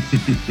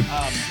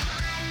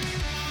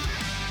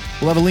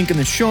 We'll have a link in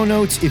the show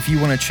notes if you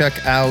want to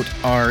check out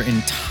our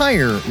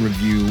entire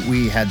review.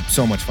 We had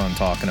so much fun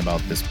talking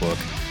about this book,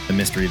 The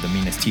Mystery of the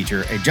Meanest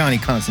Teacher, a Johnny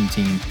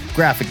Constantine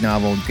graphic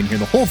novel. You can hear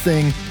the whole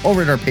thing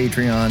over at our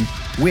Patreon,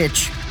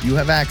 which you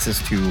have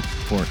access to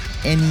for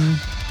any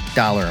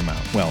dollar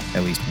amount. Well,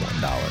 at least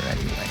 $1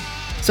 anyway.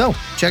 So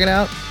check it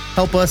out.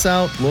 Help us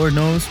out. Lord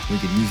knows we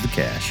could use the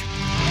cash.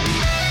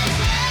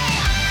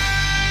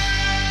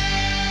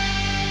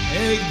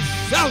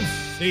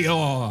 Excelsior!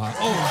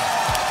 Oh.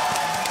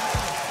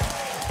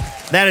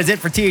 That is it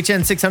for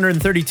THN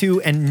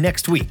 632, and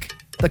next week,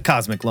 the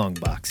Cosmic Long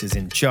Box is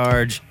in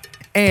charge.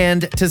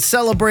 And to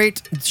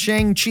celebrate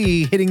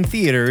Shang-Chi hitting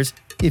theaters,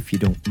 if you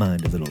don't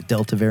mind a little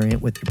Delta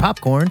variant with your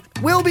popcorn,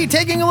 we'll be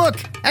taking a look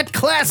at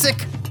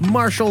classic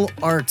martial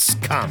arts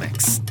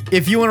comics.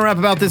 If you want to rap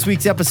about this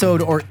week's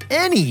episode or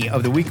any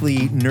of the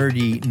weekly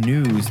nerdy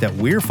news that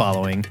we're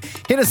following,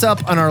 hit us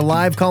up on our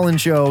live call-in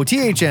show,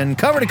 THN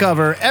Cover to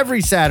Cover,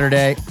 every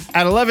Saturday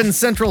at 11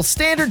 Central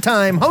Standard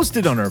Time,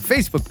 hosted on our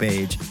Facebook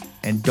page.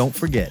 And don't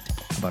forget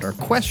about our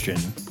question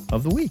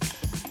of the week.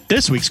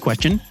 This week's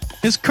question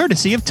is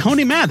courtesy of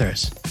Tony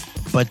Mathers.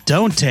 But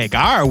don't take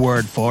our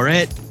word for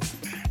it.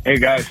 Hey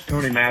guys,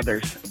 Tony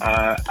Mathers.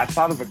 I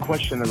thought of a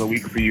question of the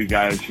week for you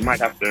guys. You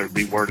might have to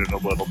reword it a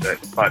little bit,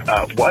 but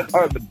what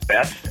are the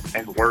best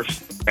and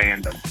worst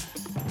fandoms?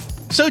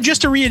 So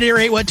just to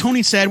reiterate what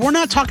Tony said, we're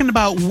not talking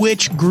about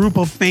which group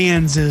of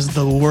fans is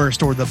the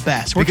worst or the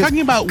best. We're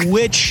talking about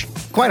which...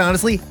 Quite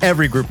honestly,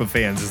 every group of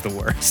fans is the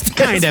worst.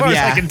 Kind as of, far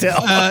yeah. as I can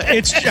tell.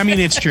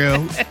 It's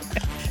true.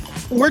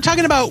 We're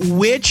talking about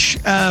which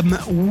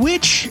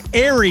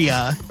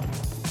area...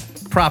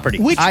 Property,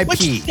 which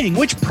IP.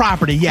 which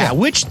property, yeah.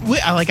 Which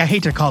I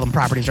hate to call them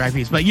properties or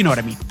IPs, but you know what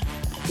I mean.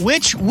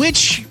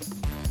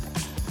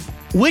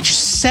 Which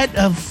set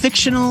of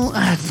fictional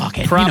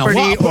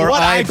property or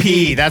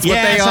IP? That's what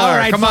they are. All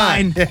right, Come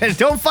fine. on,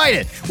 don't fight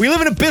it. We live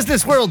in a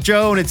business world,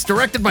 Joe, and it's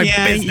directed by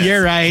business.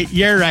 You're right.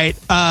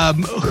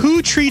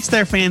 Who treats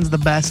their fans the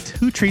best?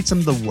 Who treats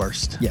them the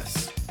worst?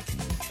 Yes.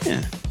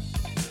 Yeah.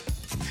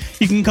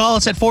 You can call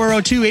us at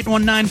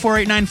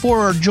 402-819-4894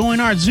 or join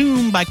our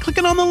Zoom by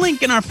clicking on the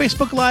link in our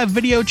Facebook Live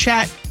video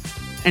chat.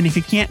 And if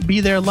you can't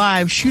be there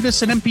live, shoot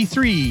us an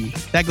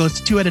MP3. That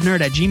goes to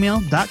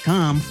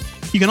twoheadednerd@gmail.com.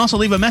 You can also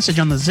leave a message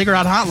on the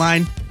Ziggurat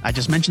hotline. I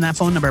just mentioned that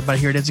phone number, but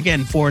here it is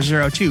again,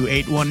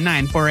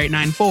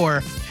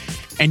 402-819-4894.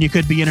 And you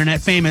could be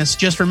internet famous.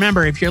 Just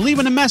remember, if you're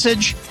leaving a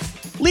message,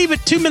 leave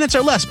it 2 minutes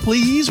or less,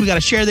 please. We got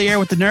to share the air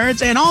with the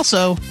nerds. And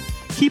also,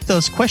 keep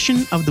those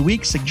question of the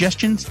week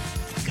suggestions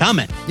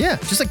coming. Yeah,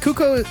 just like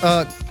Cuckoo.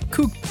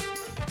 Cuckoo.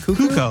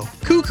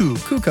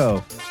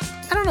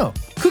 I don't know.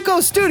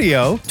 Cuckoo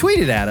Studio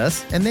tweeted at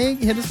us, and they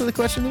hit us with a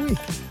question of the week.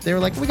 They were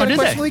like, we got a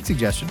question of the week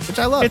suggestion, which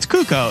I love. It's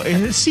Cuckoo.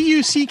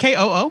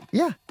 Cuckoo?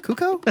 Yeah,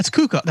 Cuckoo? That's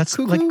Cuckoo. That's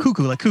Cuckoo? like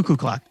cuckoo, like cuckoo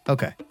clock.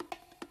 Okay.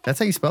 That's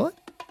how you spell it?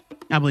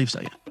 I believe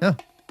so, yeah. Oh,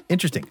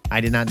 interesting.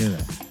 I did not know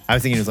that. I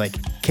was thinking it was like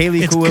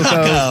Kaylee It's Cuoco.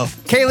 Cuckoo.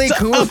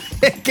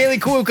 Kaylee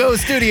Cuoco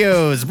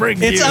Studios.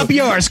 It's up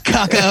yours,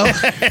 Cuckoo.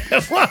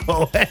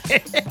 Whoa.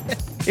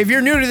 If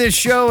you're new to this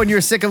show and you're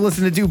sick of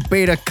listening to two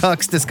beta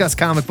cucks discuss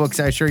comic books,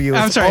 I assure you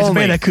I'm sorry, it's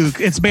Beta Kook.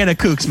 It's Beta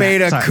Kooks, man.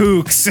 Beta Sorry.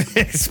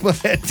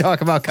 Kooks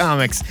talk about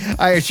comics.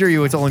 I assure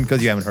you it's only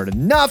because you haven't heard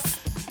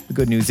enough. The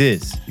good news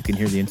is you can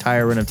hear the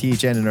entire run of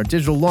THN in our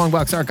digital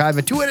longbox archive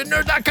at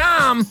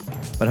twoheadednerd.com.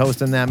 But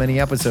hosting that many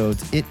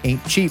episodes, it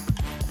ain't cheap.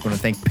 I want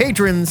to thank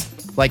patrons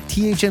like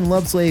THN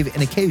Loveslave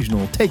and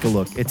occasional Take a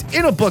Look. It's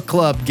in a book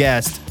club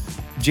guest,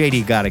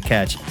 JD Gotta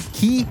Catch.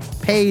 He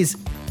pays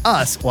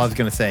us. Well, I was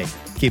going to say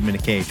keep him in a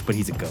cage, but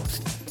he's a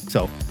ghost.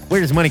 So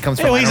where does money come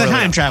from? Well, he's I a don't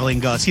really time know. traveling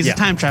ghost. He's Yeah. a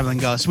time traveling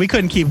ghost. We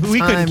couldn't keep him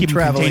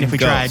contained if we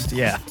tried.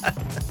 Yeah.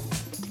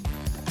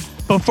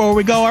 Before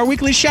we go, our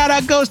weekly shout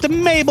out goes to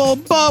Mabel,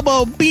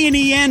 Bobo,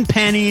 Beanie, and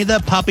Penny, the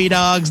puppy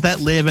dogs that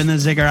live in the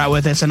Ziggurat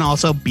with us, and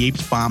also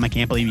Beeps Bomb. I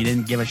can't believe you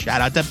didn't give a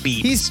shout out to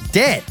Beeps. He's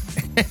dead.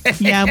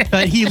 Yeah,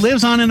 but he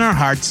lives on in our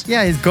hearts.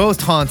 Yeah, his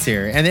ghost haunts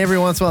here. And every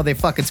once in a while, they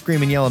fucking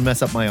scream and yell and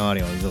mess up my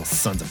audio. These little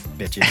sons of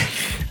bitches.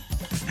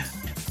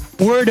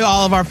 word to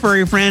all of our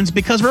furry friends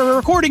because we're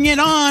recording it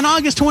on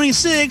August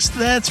 26th.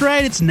 That's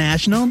right, it's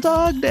National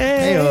Dog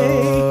Day.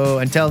 Hey-o.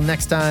 Until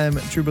next time,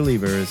 true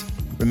believers,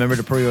 remember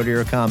to pre-order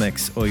your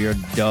comics or your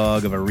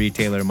dog of a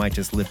retailer might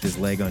just lift his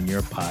leg on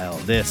your pile.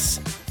 This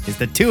is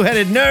the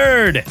Two-Headed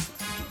Nerd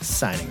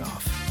signing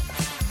off.